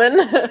believe the woman.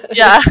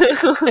 Yeah.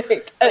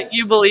 Like, Like,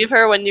 you believe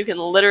her when you can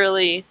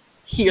literally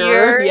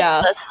Here,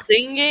 yeah. The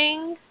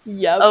singing.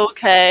 Yep.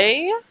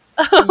 Okay.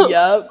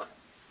 Yep.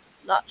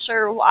 Not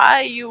sure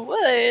why you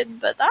would,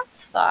 but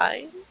that's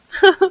fine.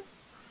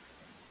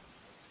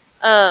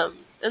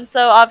 And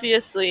so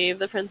obviously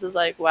the prince is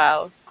like,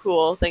 wow,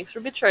 cool, thanks for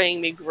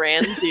betraying me,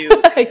 Grand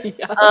Duke.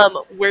 Yeah.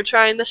 We're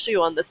trying the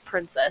shoe on this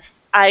princess.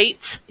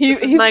 This is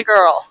he's my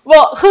girl.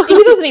 Well,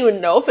 he doesn't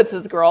even know if it's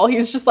his girl.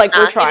 He's just like,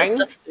 we're trying.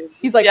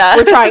 He's like,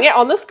 we're trying it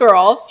on this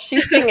girl.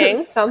 She's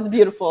singing. Sounds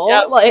beautiful.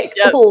 Yep,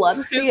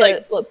 Let's see like,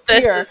 it. Let's see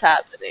her. This is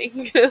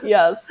happening.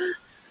 Yes.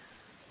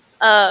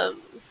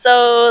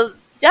 So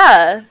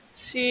yeah,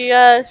 she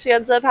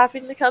ends up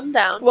having to come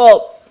down.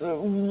 Well,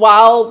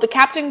 while the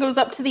captain goes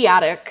up to the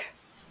attic,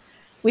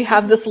 we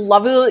have this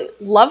lovely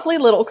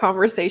little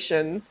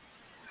conversation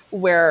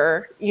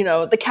where,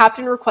 the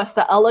captain requests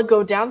that Ella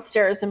go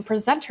downstairs and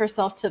present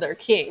herself to their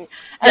king.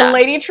 And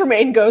Lady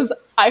Tremaine goes,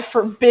 I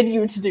forbid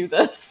you to do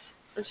this.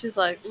 And she's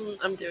like,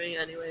 I'm doing it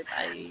anyway,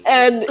 bye.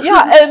 And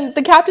and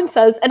the captain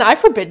says, and I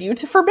forbid you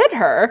to forbid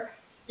her.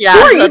 Yeah, who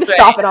are you to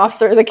stop an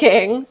officer of the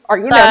king? Are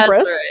you an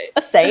empress,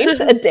 a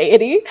saint, a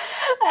deity?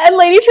 And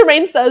Lady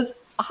Tremaine says,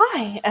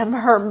 I am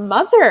her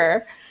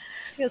mother.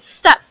 She goes,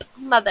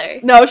 stepmother.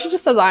 No, she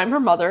just says, I'm her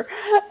mother.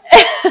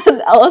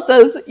 And Ella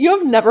says, you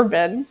have never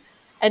been,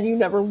 and you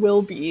never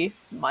will be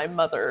my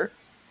mother.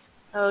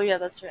 Oh, yeah,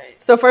 that's right.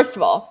 So first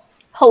of all,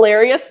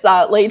 hilarious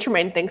that Lady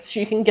Tremaine thinks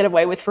she can get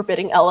away with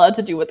forbidding Ella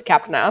to do what the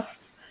captain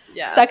asks.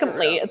 Yeah.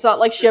 Secondly, it's not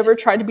like she ever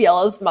tried to be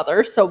Ella's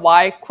mother, so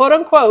why, quote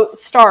unquote,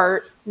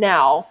 start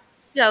now?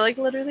 Yeah, like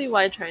literally,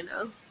 why try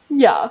now?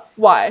 Yeah,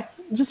 why?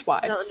 Just why?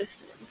 I don't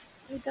understand.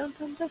 I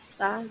don't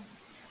understand.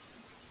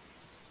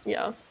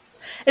 Yeah.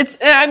 It's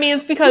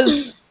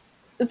because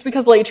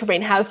Lady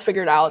Tremaine has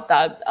figured out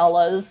that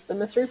Ella is the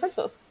mystery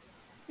princess.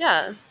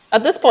 Yeah.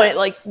 At this point,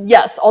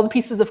 yes, all the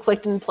pieces have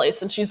clicked in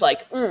place, and she's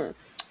like,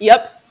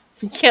 yep,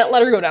 you can't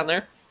let her go down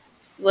there.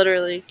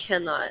 Literally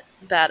cannot.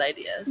 Bad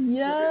idea.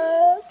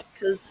 Yep.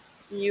 Because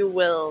you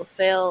will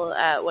fail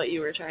at what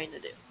you were trying to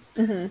do.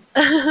 Mm-hmm.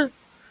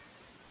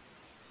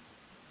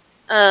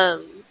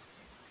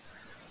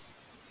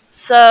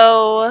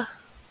 So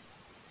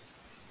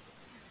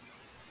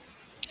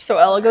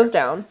Ella goes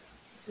down.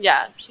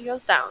 Yeah, she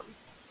goes down.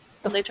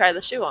 And they try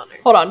the shoe on her.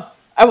 Hold on.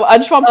 I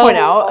just want to point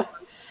out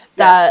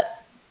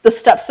that the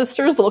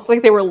stepsisters look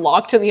like they were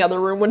locked in the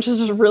other room, which is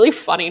just really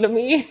funny to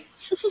me.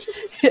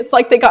 It's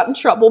like they got in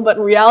trouble, but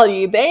in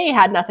reality, they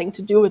had nothing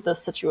to do with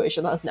this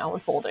situation that is now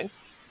unfolding.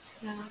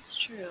 Yeah, that's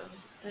true.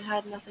 They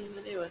had nothing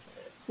to do with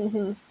it.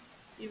 Mm-hmm.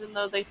 Even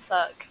though they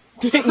suck.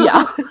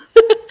 Yeah.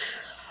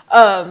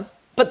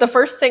 But the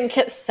first thing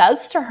Kit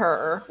says to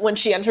her when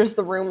she enters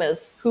the room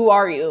is, who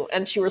are you?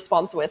 And she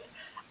responds with,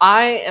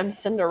 I am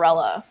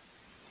Cinderella.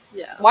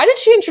 Yeah. Why did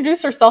she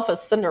introduce herself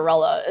as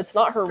Cinderella? It's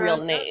not her real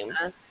name.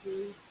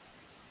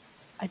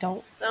 I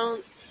don't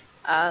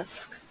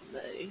ask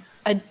me.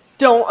 I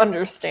don't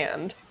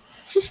understand.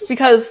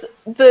 Because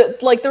there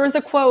was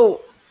a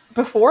quote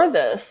before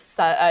this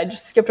that I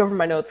just skipped over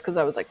my notes because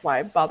I was like,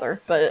 why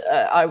bother? But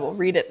I will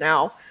read it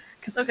now.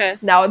 Okay.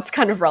 Now it's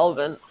kind of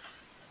relevant.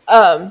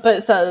 But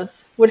it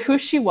says, would who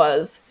she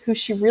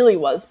really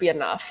was be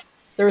enough?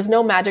 There was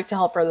no magic to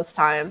help her this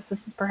time.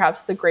 This is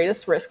perhaps the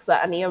greatest risk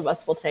that any of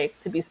us will take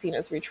to be seen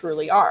as we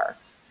truly are.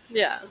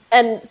 Yeah.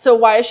 And so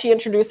why is she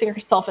introducing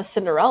herself as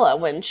Cinderella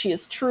when she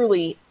is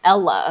truly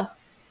Ella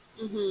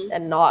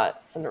and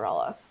not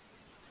Cinderella?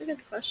 That's a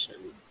good question.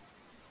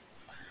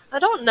 I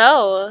don't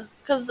know,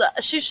 because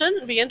she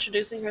shouldn't be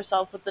introducing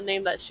herself with the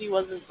name that she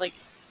wasn't,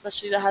 that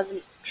she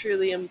hasn't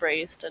truly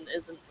embraced and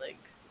isn't,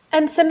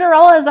 And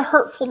Cinderella is a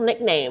hurtful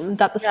nickname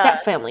that the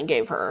step family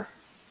gave her.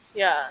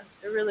 Yeah,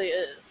 it really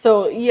is.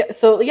 So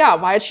yeah,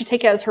 why did she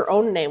take it as her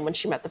own name when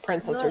she met the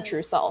prince as her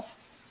true self?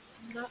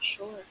 I'm not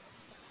sure.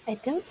 I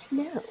don't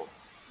know.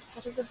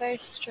 That is a very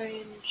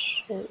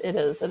strange... It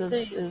is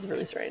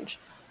really strange.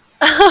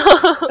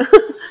 I'm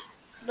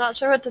not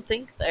sure what to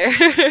think there.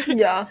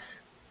 Yeah.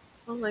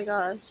 Oh my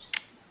gosh.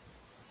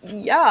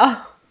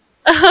 Yeah.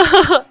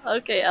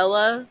 Okay,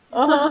 Ella.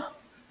 Uh-huh.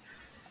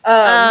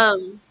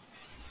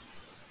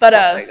 But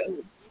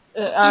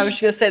I was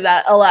just gonna say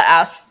that Ella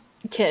asks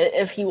Kit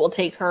if he will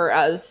take her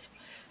as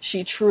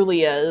she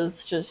truly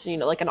is, just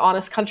like an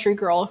honest country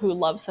girl who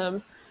loves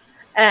him,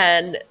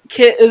 and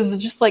Kit is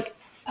just like,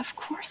 of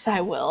course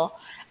I will.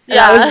 And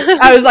yeah,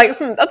 I was like,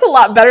 that's a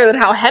lot better than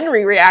how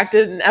Henry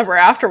reacted in Ever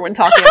After when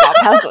talking about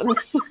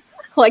peasants.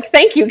 Like,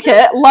 thank you,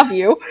 Kit, love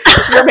you,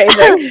 you're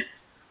amazing.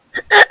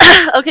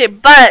 Okay,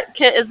 but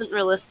Kit isn't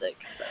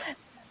realistic. So.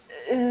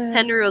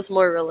 Henry was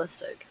more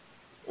realistic.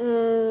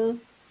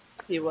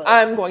 He was.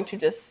 I'm going to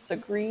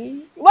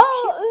disagree.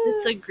 Well,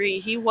 disagree.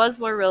 He was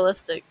more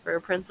realistic for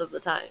a Prince of the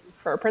Times.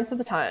 For a Prince of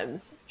the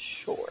Times,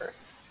 sure.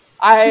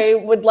 I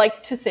would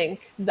like to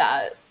think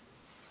that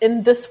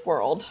in this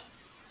world,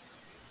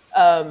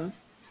 the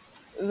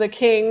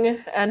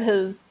king and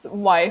his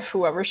wife,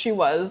 whoever she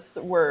was,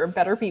 were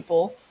better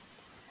people.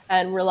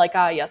 And we're like,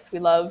 yes, we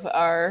love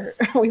our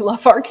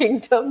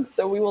kingdom,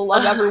 so we will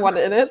love everyone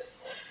in it.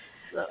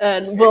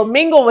 And we'll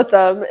mingle with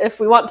them if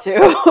we want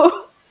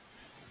to.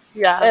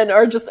 Yeah. And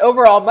are just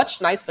overall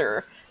much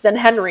nicer than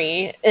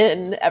Henry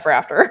in Ever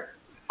After.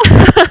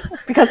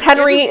 Because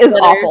Henry is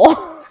bitter.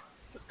 awful.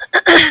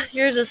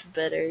 You're just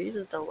bitter. You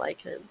just don't like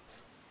him.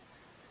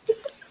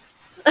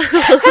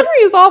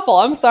 Henry is awful.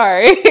 I'm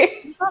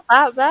sorry. Not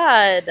that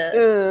bad.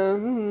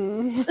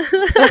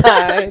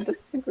 I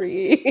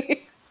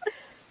disagree.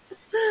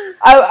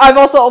 I've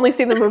also only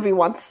seen the movie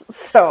once,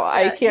 so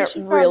I can't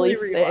really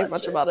say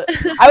much about it.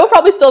 I would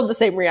probably still have the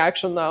same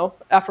reaction, though,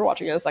 after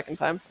watching it a second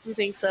time. You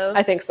think so?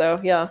 I think so,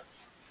 yeah.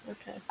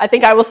 Okay. I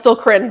think I will still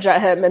cringe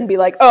at him and be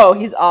like, oh,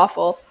 he's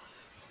awful.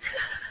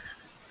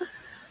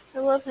 I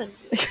love him.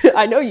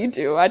 I know you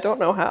do. I don't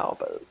know how,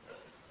 but...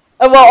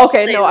 well,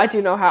 okay, no, I do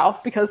know how,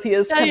 because he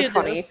is kind of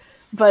funny.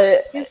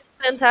 But he's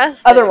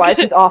fantastic. Otherwise,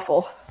 he's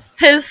awful.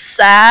 His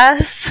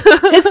sass.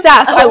 His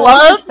sass. I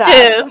love his sass.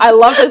 him. I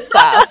love his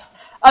sass.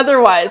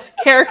 Otherwise,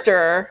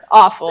 character,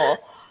 awful.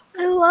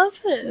 I love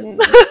him.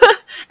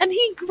 And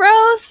he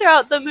grows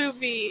throughout the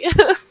movie.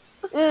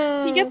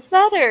 He gets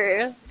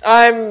better.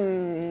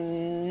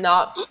 I'm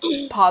not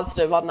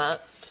positive on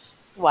that.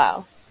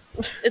 Wow.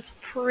 It's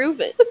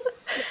proven.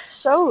 It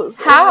shows.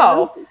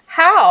 How?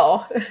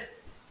 How?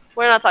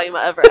 We're not talking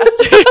about Ever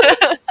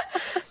After.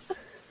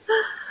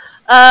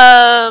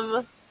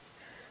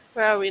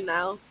 Where are we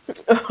now?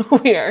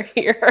 We are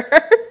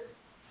here.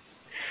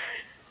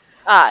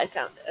 I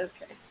found it.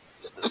 Okay.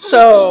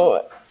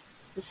 So,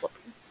 The slipper.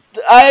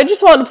 I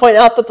just wanted to point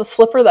out that the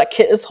slipper that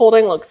Kit is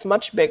holding looks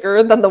much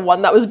bigger than the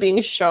one that was being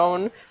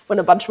shown when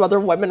a bunch of other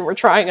women were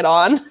trying it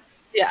on.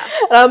 Yeah.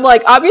 And I'm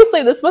like,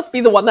 obviously this must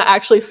be the one that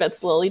actually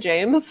fits Lily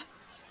James.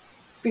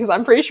 Because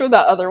I'm pretty sure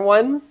that other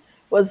one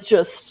was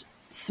just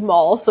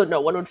small, so no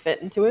one would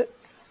fit into it.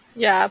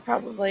 Yeah,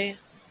 probably.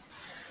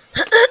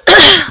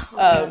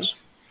 But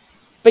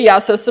yeah,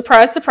 so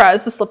surprise,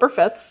 surprise, the slipper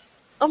fits.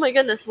 Oh my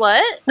goodness,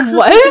 what?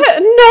 What?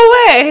 No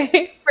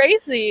way!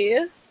 Crazy.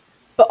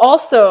 But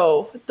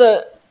also,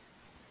 so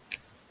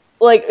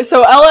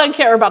Ella and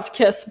Kit are about to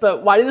kiss,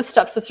 but why do the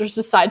stepsisters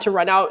decide to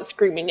run out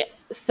screaming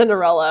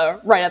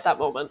Cinderella right at that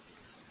moment?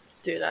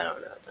 Dude, I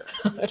don't know.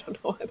 I don't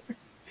know either.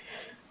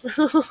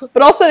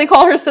 But also they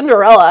call her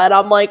Cinderella, and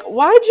I'm like,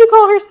 why'd you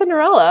call her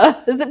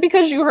Cinderella? Is it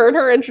because you heard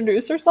her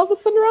introduce herself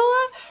as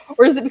Cinderella?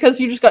 Or is it because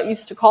you just got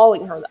used to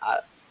calling her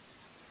that?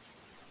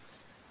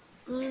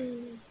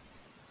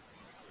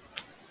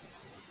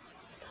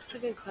 That's a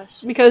good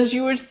question. Because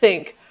you would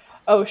think,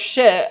 oh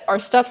shit, our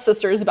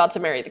stepsister is about to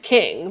marry the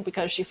king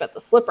because she fit the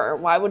slipper.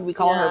 Why would we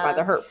call her by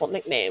the hurtful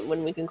nickname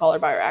when we can call her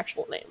by her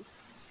actual name?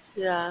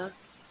 Yeah.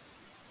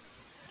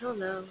 I don't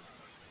know.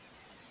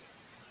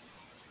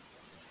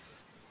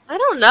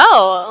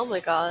 Oh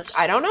my gosh.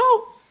 I don't know.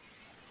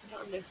 I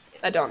don't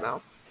understand. I don't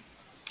know.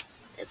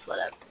 It's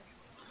whatever.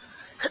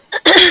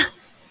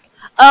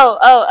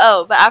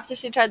 Oh, but after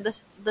she tried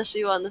the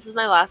shoe on, this is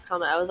my last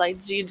comment. I was like,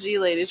 GG,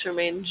 Lady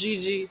Tremaine,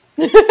 GG.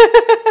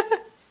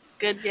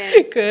 Good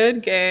game.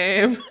 Good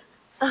game.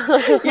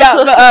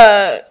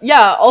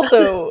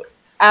 Also,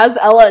 as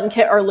Ella and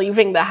Kit are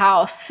leaving the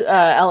house,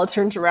 Ella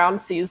turns around,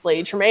 sees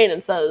Lady Tremaine,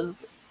 and says,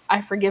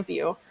 I forgive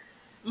you.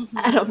 Mm-hmm.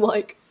 And I'm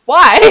like,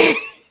 why?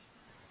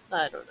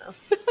 I don't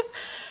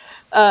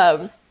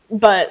know.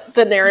 But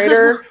the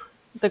narrator,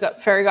 the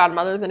fairy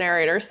godmother, the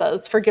narrator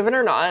says, forgiven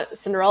or not,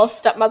 Cinderella's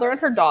stepmother and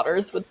her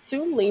daughters would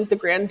soon leave the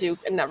Grand Duke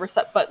and never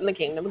set foot in the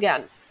kingdom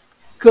again.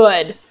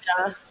 Good.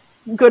 Yeah.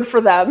 Good for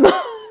them.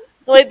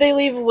 Wait, they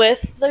leave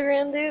with the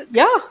Grand Duke?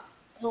 Yeah.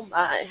 Oh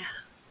my.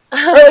 Or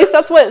at least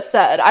that's what it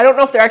said. I don't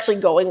know if they're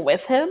actually going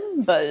with him,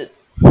 but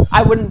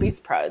I wouldn't be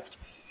surprised.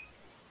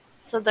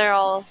 So they're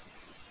all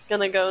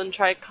gonna go and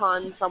try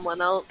con someone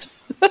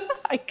else?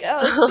 I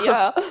guess,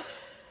 yeah.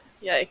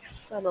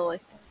 Yikes, I don't like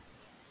that.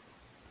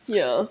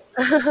 Yeah.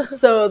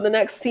 So the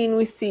next scene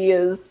we see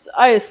is,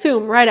 I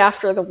assume, right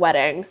after the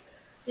wedding.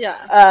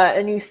 Yeah.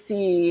 And you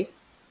see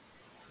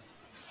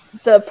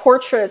the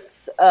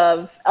portraits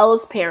of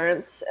Ella's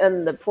parents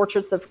and the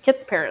portraits of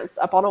Kit's parents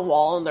up on a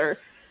wall, and they're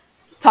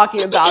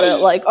talking about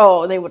it like,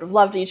 oh, they would have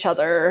loved each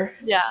other.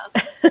 Yeah.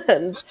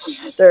 And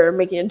they're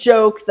making a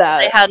joke that...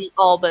 They hadn't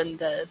all been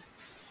dead.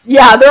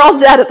 Yeah, they're all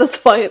dead at this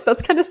point.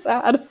 That's kind of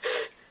sad.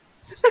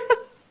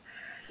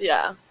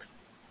 Yeah.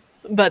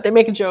 But they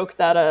make a joke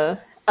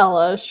that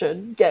Ella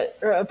should get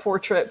a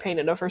portrait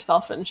painted of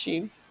herself, and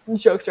she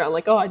jokes around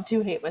like, oh, I do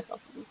hate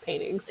myself in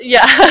paintings.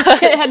 Yeah.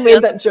 Kit had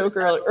made that joke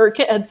earlier, or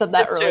Kit had said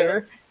that That's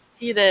earlier. True.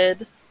 He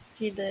did.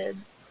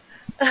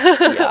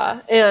 Yeah,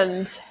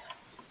 and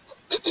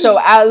so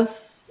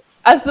as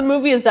the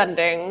movie is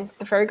ending,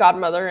 the fairy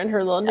godmother in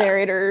her little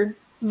narrator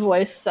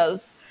voice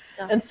says,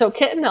 and so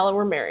Kit and Ella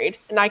were married,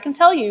 and I can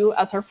tell you,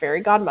 as her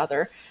fairy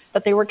godmother,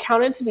 that they were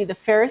counted to be the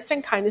fairest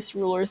and kindest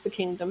rulers the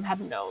kingdom had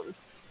known.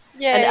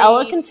 Yay. And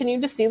Ella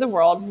continued to see the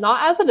world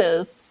not as it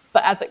is,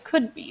 but as it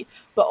could be,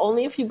 but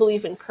only if you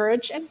believe in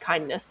courage and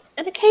kindness,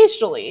 and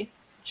occasionally,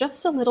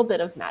 just a little bit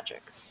of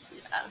magic.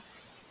 Yeah.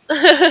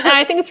 And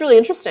I think it's really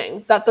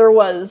interesting that there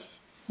was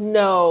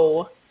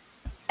no,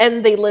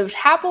 and they lived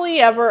happily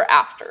ever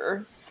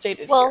after,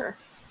 stated here.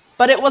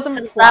 but it was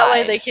implied. That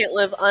way they can't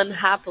live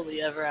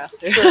unhappily ever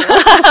after.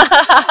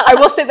 I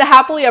will say the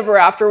happily ever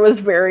after was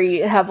very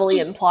heavily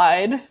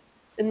implied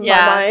in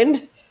my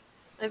mind.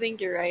 I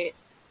think you're right.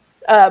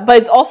 But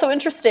it's also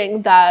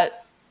interesting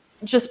that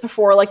just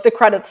before like the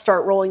credits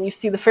start rolling, you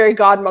see the fairy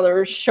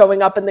godmother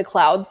showing up in the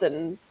clouds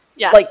and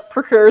like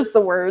procures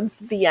the words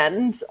 "the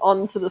end"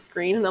 onto the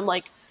screen, and I'm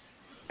like,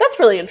 that's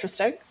really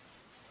interesting.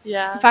 Yeah,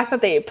 just the fact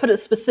that they put a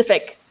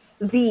specific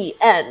 "the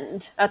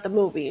end" at the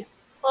movie.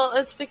 Well,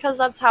 it's because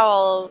that's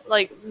how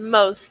like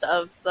most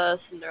of the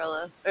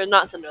Cinderella, or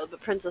not Cinderella,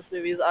 but princess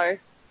movies are,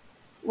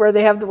 where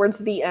they have the words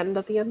 "the end"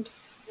 at the end.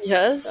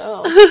 Yes.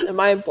 Oh, am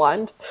I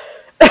blind?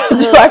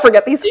 Do I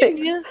forget these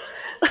things?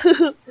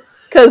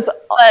 Because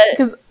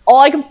all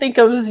I can think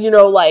of is,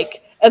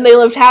 like, and they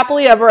lived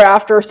happily ever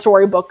after,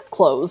 storybook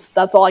close.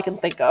 That's all I can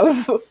think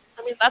of.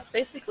 I mean, that's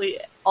basically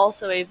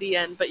also a the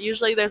end, but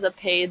usually there's a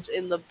page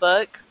in the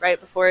book right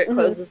before it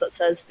closes that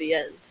says the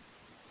end.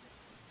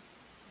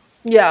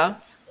 Yeah.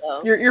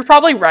 So. You're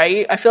probably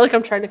right. I feel like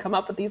I'm trying to come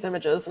up with these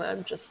images and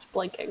I'm just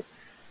blanking.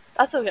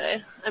 That's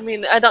okay. I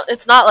mean,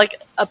 it's not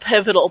like a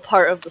pivotal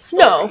part of the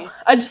story. No,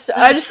 I just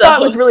thought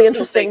it was really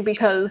interesting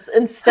because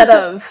instead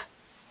of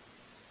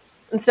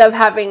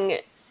having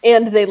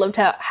 "and they lived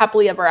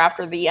happily ever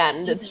after the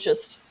end," it's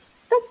just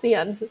that's the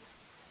end.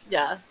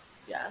 Yeah.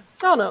 I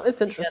don't know.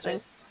 It's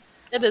interesting.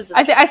 It is.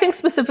 I think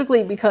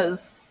specifically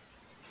because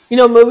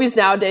movies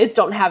nowadays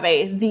don't have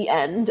a "the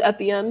end" at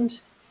the end.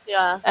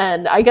 Yeah.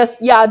 And I guess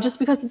just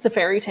because it's a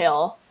fairy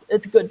tale,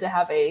 it's good to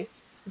have a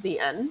 "the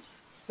end."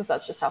 Because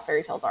that's just how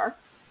fairy tales are.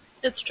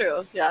 It's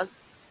true, yeah.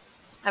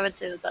 I would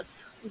say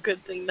that's a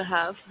good thing to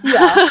have.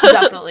 Yeah,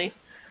 definitely.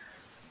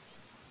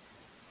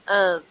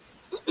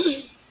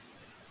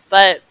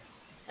 But,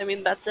 I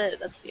mean, that's it.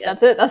 That's the end.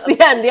 That's the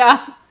end,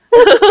 yeah.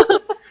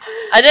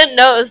 I didn't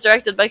know it was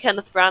directed by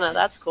Kenneth Branagh.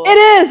 That's cool. It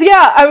is,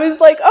 yeah. I was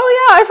like,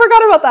 oh yeah, I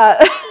forgot about that.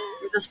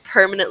 We're just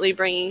permanently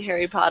bringing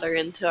Harry Potter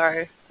into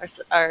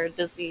our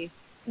Disney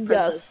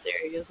princess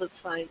series. It's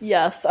fine.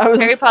 Yes,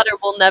 Harry Potter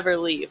will never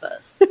leave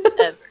us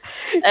ever.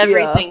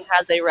 Everything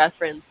has a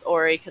reference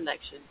or a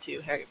connection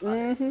to Harry Potter.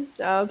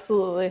 Mm-hmm.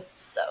 Absolutely.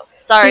 So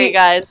sorry,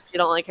 guys, if you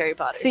don't like Harry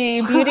Potter.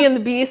 See, Beauty and the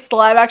Beast, the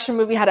live-action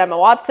movie had Emma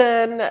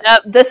Watson.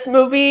 Yep. This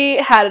movie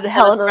had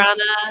Helena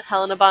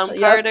Bonham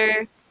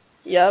Carter.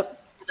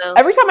 Yep.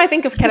 Every time I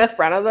think of Kenneth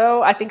Branagh,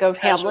 though, I think of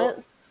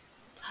Hamlet.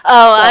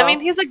 Oh, I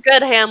mean, he's a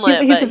good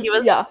Hamlet, but he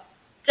was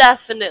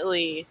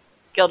definitely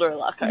Gilderoy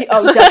Lockhart.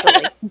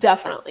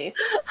 Definitely.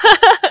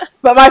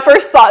 But my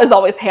first thought is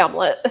always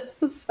Hamlet.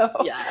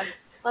 So. Yeah,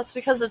 that's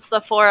because it's the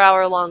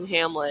 4-hour-long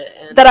Hamlet,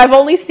 and that I've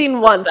only seen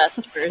once.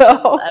 Best versions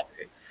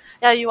ever.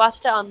 Yeah, you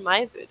watched it on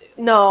My Vudu.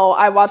 No,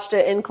 I watched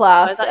it in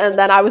class, and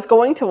then I was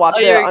going to watch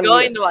it.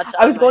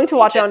 I was going to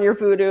watch it on your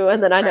Vudu,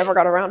 and then I never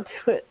got around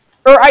to it.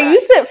 Or I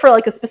used it for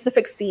like a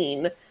specific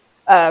scene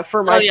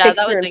for my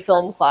Shakespeare and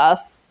film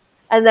class,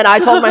 and then I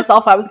told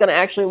myself I was going to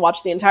actually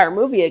watch the entire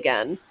movie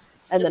again.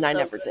 And then I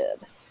never did.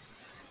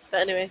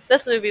 But anyway,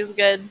 this movie is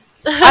good.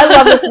 I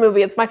love this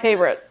movie. It's my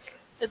favorite.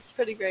 It's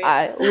pretty great.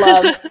 I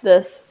love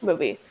this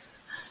movie.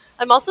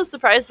 I'm also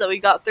surprised that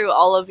we got through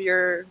all of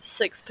your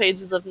 6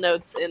 pages of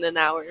notes in an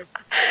hour.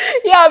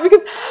 Yeah,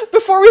 because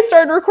before we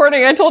started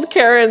recording, I told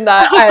Karen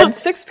that I had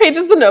 6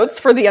 pages of notes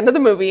for the end of the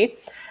movie.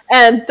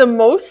 And the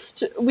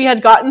most we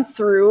had gotten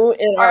through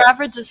in our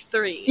average is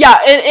 3. Yeah,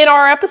 in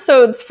our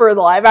episodes for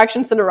the live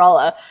action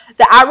Cinderella,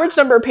 the average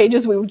number of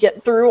pages we would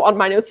get through on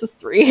my notes was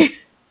 3.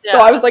 Yeah. So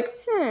I was like,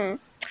 how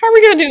are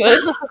we going to do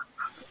this?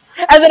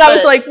 And then I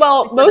was like,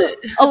 well,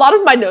 a lot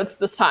of my notes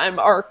this time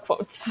are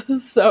quotes.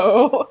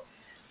 So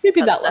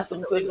maybe that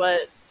lessens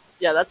it.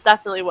 That's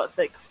definitely what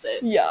fixed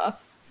it. Yeah.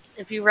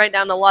 If you write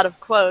down a lot of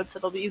quotes,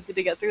 it'll be easy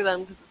to get through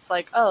them because it's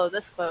like, oh,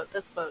 this quote,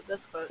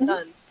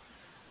 done.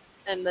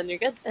 And then you're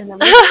good. And then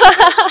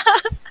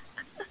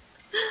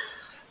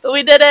but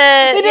we did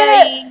it! We did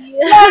it!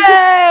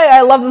 Yay!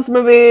 I love this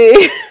movie.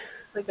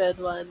 It's a good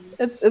one.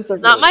 It's a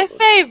not my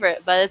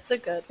favorite, but it's a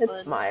good one.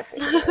 It's my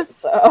favorite,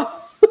 so.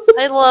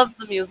 I love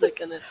the music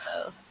in it,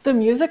 though. The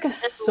music is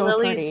so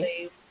Lily pretty.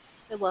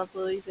 James. I love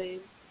Lily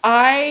James.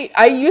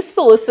 I used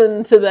to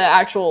listen to the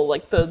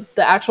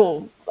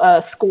actual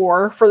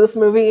score for this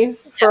movie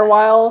for a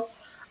while.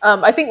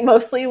 I think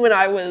mostly when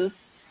I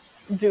was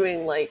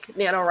doing like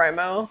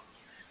NaNoWriMo.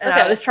 And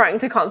I was trying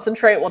to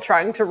concentrate while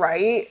trying to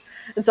write.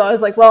 And so I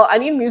was like, well, I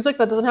need music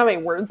that doesn't have any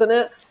words in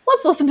it.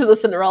 Let's listen to the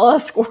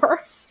Cinderella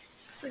score.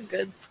 It's a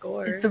good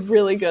score. It's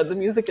really good. The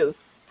music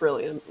is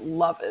brilliant.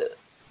 Love it.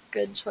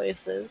 Good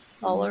choices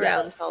all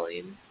around,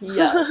 Colleen.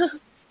 Yes.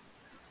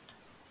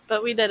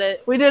 But we did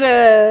it. We did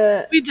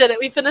it. We did it.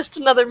 We finished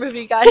another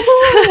movie, guys.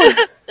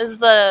 Is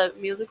the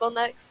musical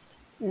next?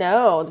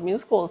 No, the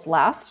musical is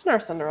last in our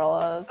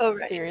Cinderella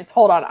series.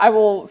 Hold on, I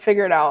will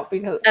figure it out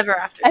because Ever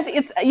After. I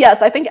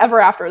think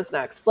Ever After is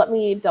next. Let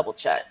me double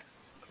check.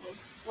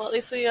 Cool. Well, at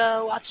least we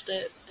watched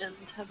it and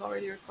have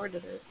already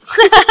recorded it.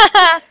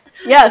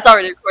 Yes. It's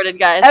already recorded,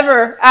 guys.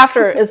 Ever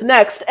After is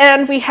next.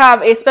 And we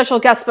have a special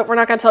guest, but we're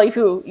not going to tell you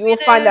who. You will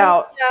find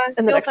out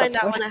in the next episode.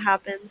 You'll find out when it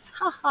happens.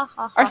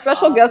 Our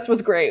special guest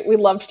was great. We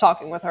loved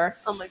talking with her.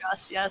 Oh my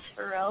gosh, yes,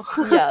 for real.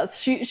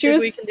 Yes, she was...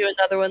 We can do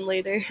another one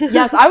later.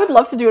 Yes, I would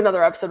love to do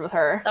another episode with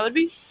her. That would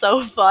be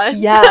so fun.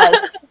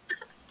 Yes.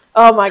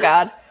 Oh my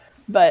god.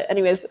 But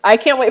anyways, I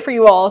can't wait for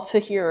you all to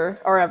hear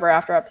our Ever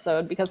After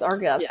episode because our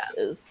guest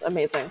is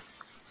amazing.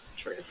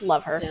 Truth.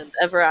 Love her. And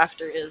Ever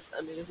After is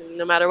amazing.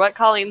 No matter what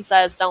Colleen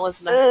says, don't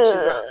listen to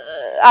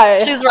her.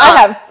 She's wrong.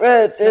 I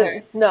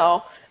have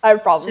no. I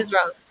have problems.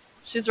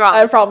 She's wrong.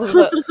 I have problems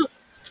with it.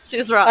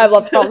 She's wrong. I have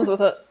lots of problems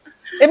with it.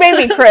 It made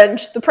me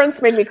cringe. The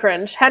Prince made me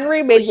cringe.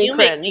 Henry made me cringe. You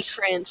make me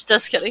cringe.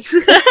 Just kidding.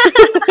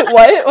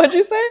 What? What'd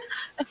you say?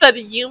 I said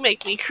you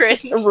make me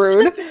cringe.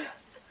 Rude.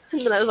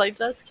 And then I was like,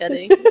 just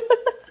kidding.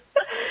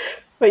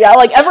 But yeah,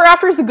 like Ever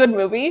After is a good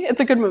movie. It's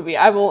a good movie.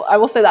 I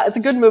will say that. It's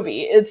a good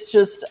movie. It's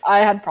just I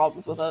had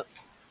problems with it.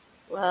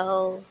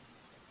 Well,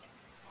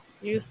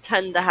 you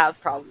tend to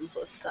have problems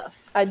with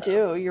stuff. I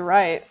do. You're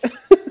right.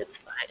 It's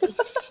fine.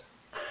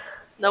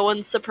 No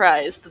one's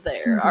surprised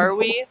there. Are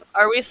we?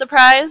 Are we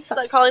surprised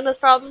that Colleen has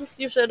problems?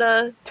 You should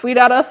tweet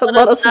at us and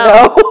let us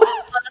know.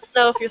 Let us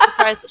know if you're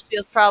surprised that she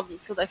has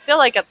problems, because I feel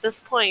like at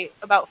this point,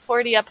 about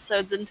 40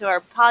 episodes into our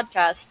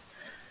podcast,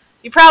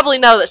 you probably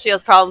know that she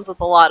has problems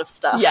with a lot of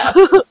stuff. Yes.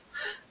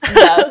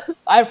 Yes.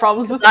 I have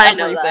problems with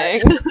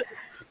everything.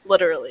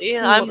 Literally.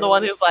 I'm the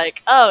one who's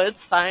like, oh,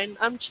 it's fine.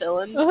 I'm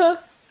chilling. I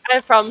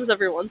have problems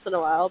every once in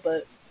a while,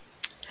 but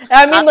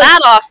I mean, not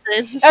that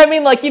often. I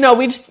mean, like, you know,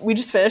 we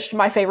just finished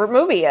my favorite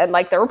movie, and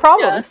like there were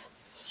problems. Yeah,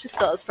 she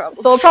still has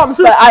problems.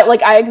 But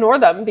I ignore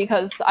them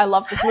because I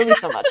love this movie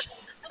so much.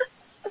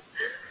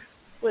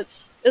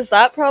 Which is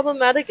that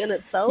problematic in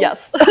itself?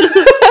 Yes.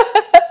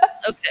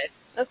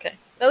 Okay.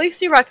 At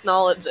least you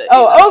acknowledge it.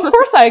 Oh, of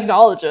course I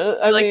acknowledge it.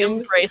 I mean,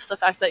 embrace the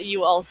fact that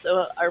you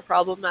also are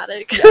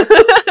problematic. Yes.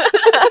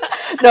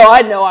 No,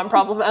 I know I'm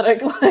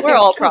problematic. Like, we're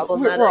all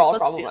problematic. We're all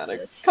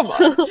problematic. Come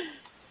on.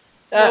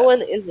 No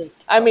one isn't.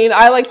 I mean,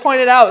 I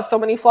pointed out so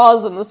many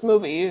flaws in this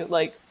movie.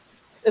 Like,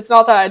 it's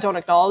not that I don't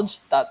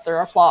acknowledge that there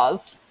are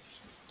flaws.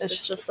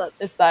 It's just that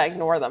I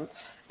ignore them.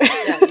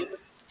 Yeah,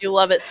 you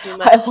love it too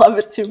much. I love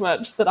it too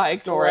much that I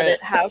ignore it. Let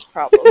it have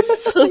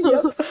problems.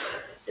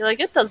 You're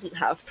like, it doesn't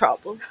have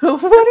problems.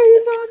 What are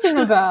you talking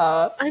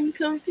about? I'm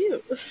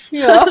confused.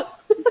 Yeah.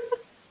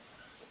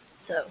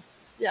 So,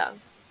 yeah.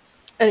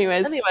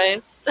 Anyway. That's the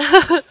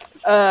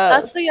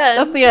end.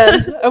 That's the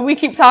end. We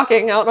keep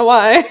talking. I don't know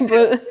why, but we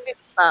need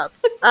to stop.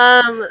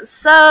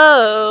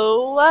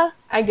 So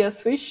I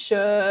guess we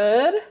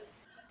should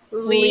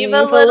leave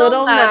a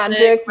little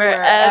magic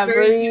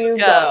wherever you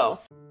go.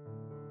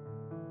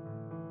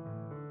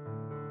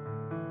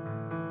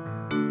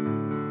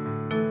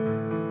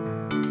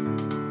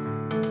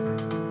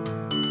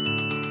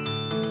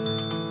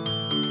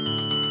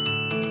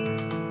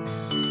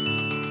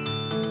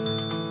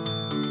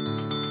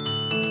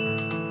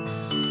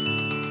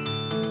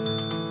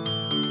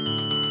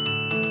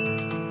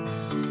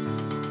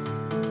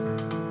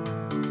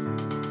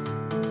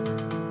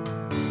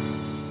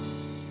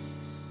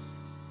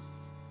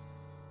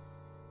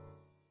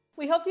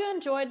 We hope you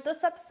enjoyed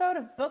this episode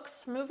of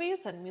Books,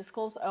 Movies, and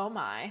Musicals Oh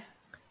My.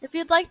 If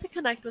you'd like to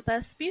connect with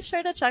us, be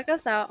sure to check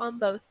us out on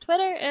both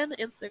Twitter and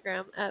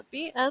Instagram at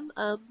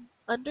BMM_oh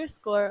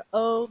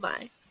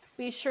my.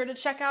 Be sure to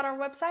check out our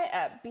website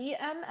at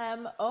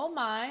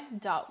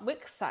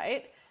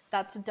bmmohmy.wixsite.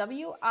 That's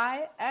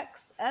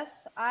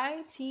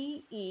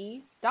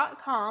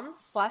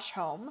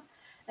wixsite.com/home.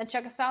 And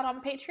check us out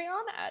on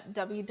Patreon at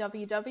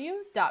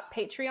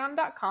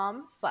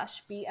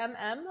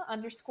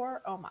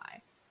www.patreon.com/bmm_oh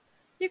my.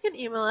 You can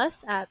email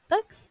us at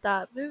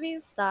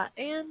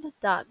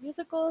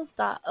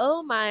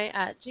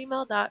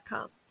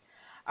books.movies.and.musicals.ohmy@gmail.com.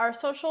 Our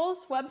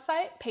socials,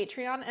 website,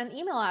 Patreon, and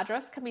email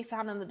address can be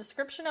found in the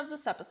description of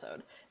this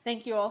episode.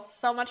 Thank you all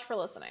so much for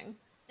listening.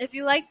 If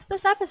you liked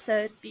this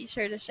episode, be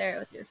sure to share it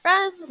with your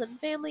friends and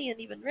family and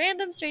even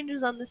random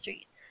strangers on the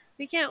street.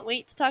 We can't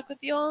wait to talk with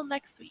you all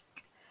next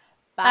week.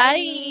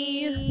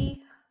 Bye!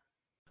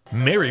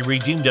 Mary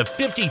redeemed a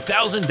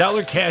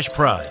 $50,000 cash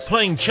prize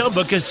playing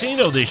Chumba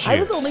Casino this year. I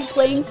was only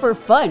playing for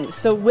fun,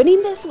 so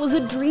winning this was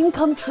a dream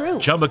come true.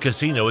 Chumba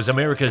Casino is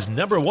America's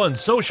 #1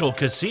 social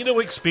casino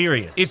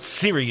experience. It's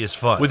serious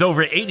fun. With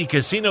over 80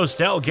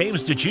 casino-style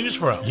games to choose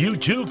from, you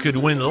too could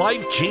win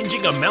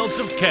life-changing amounts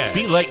of cash.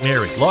 Be like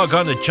Mary. Log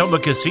on to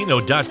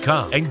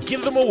ChumbaCasino.com and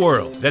give them a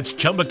whirl. That's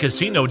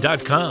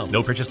ChumbaCasino.com.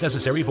 No purchase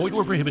necessary. Void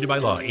where prohibited by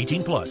law.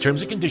 18+.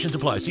 Terms and conditions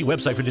apply. See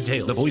website for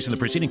details. The voice in the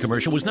preceding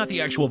commercial was not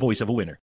the actual voice of a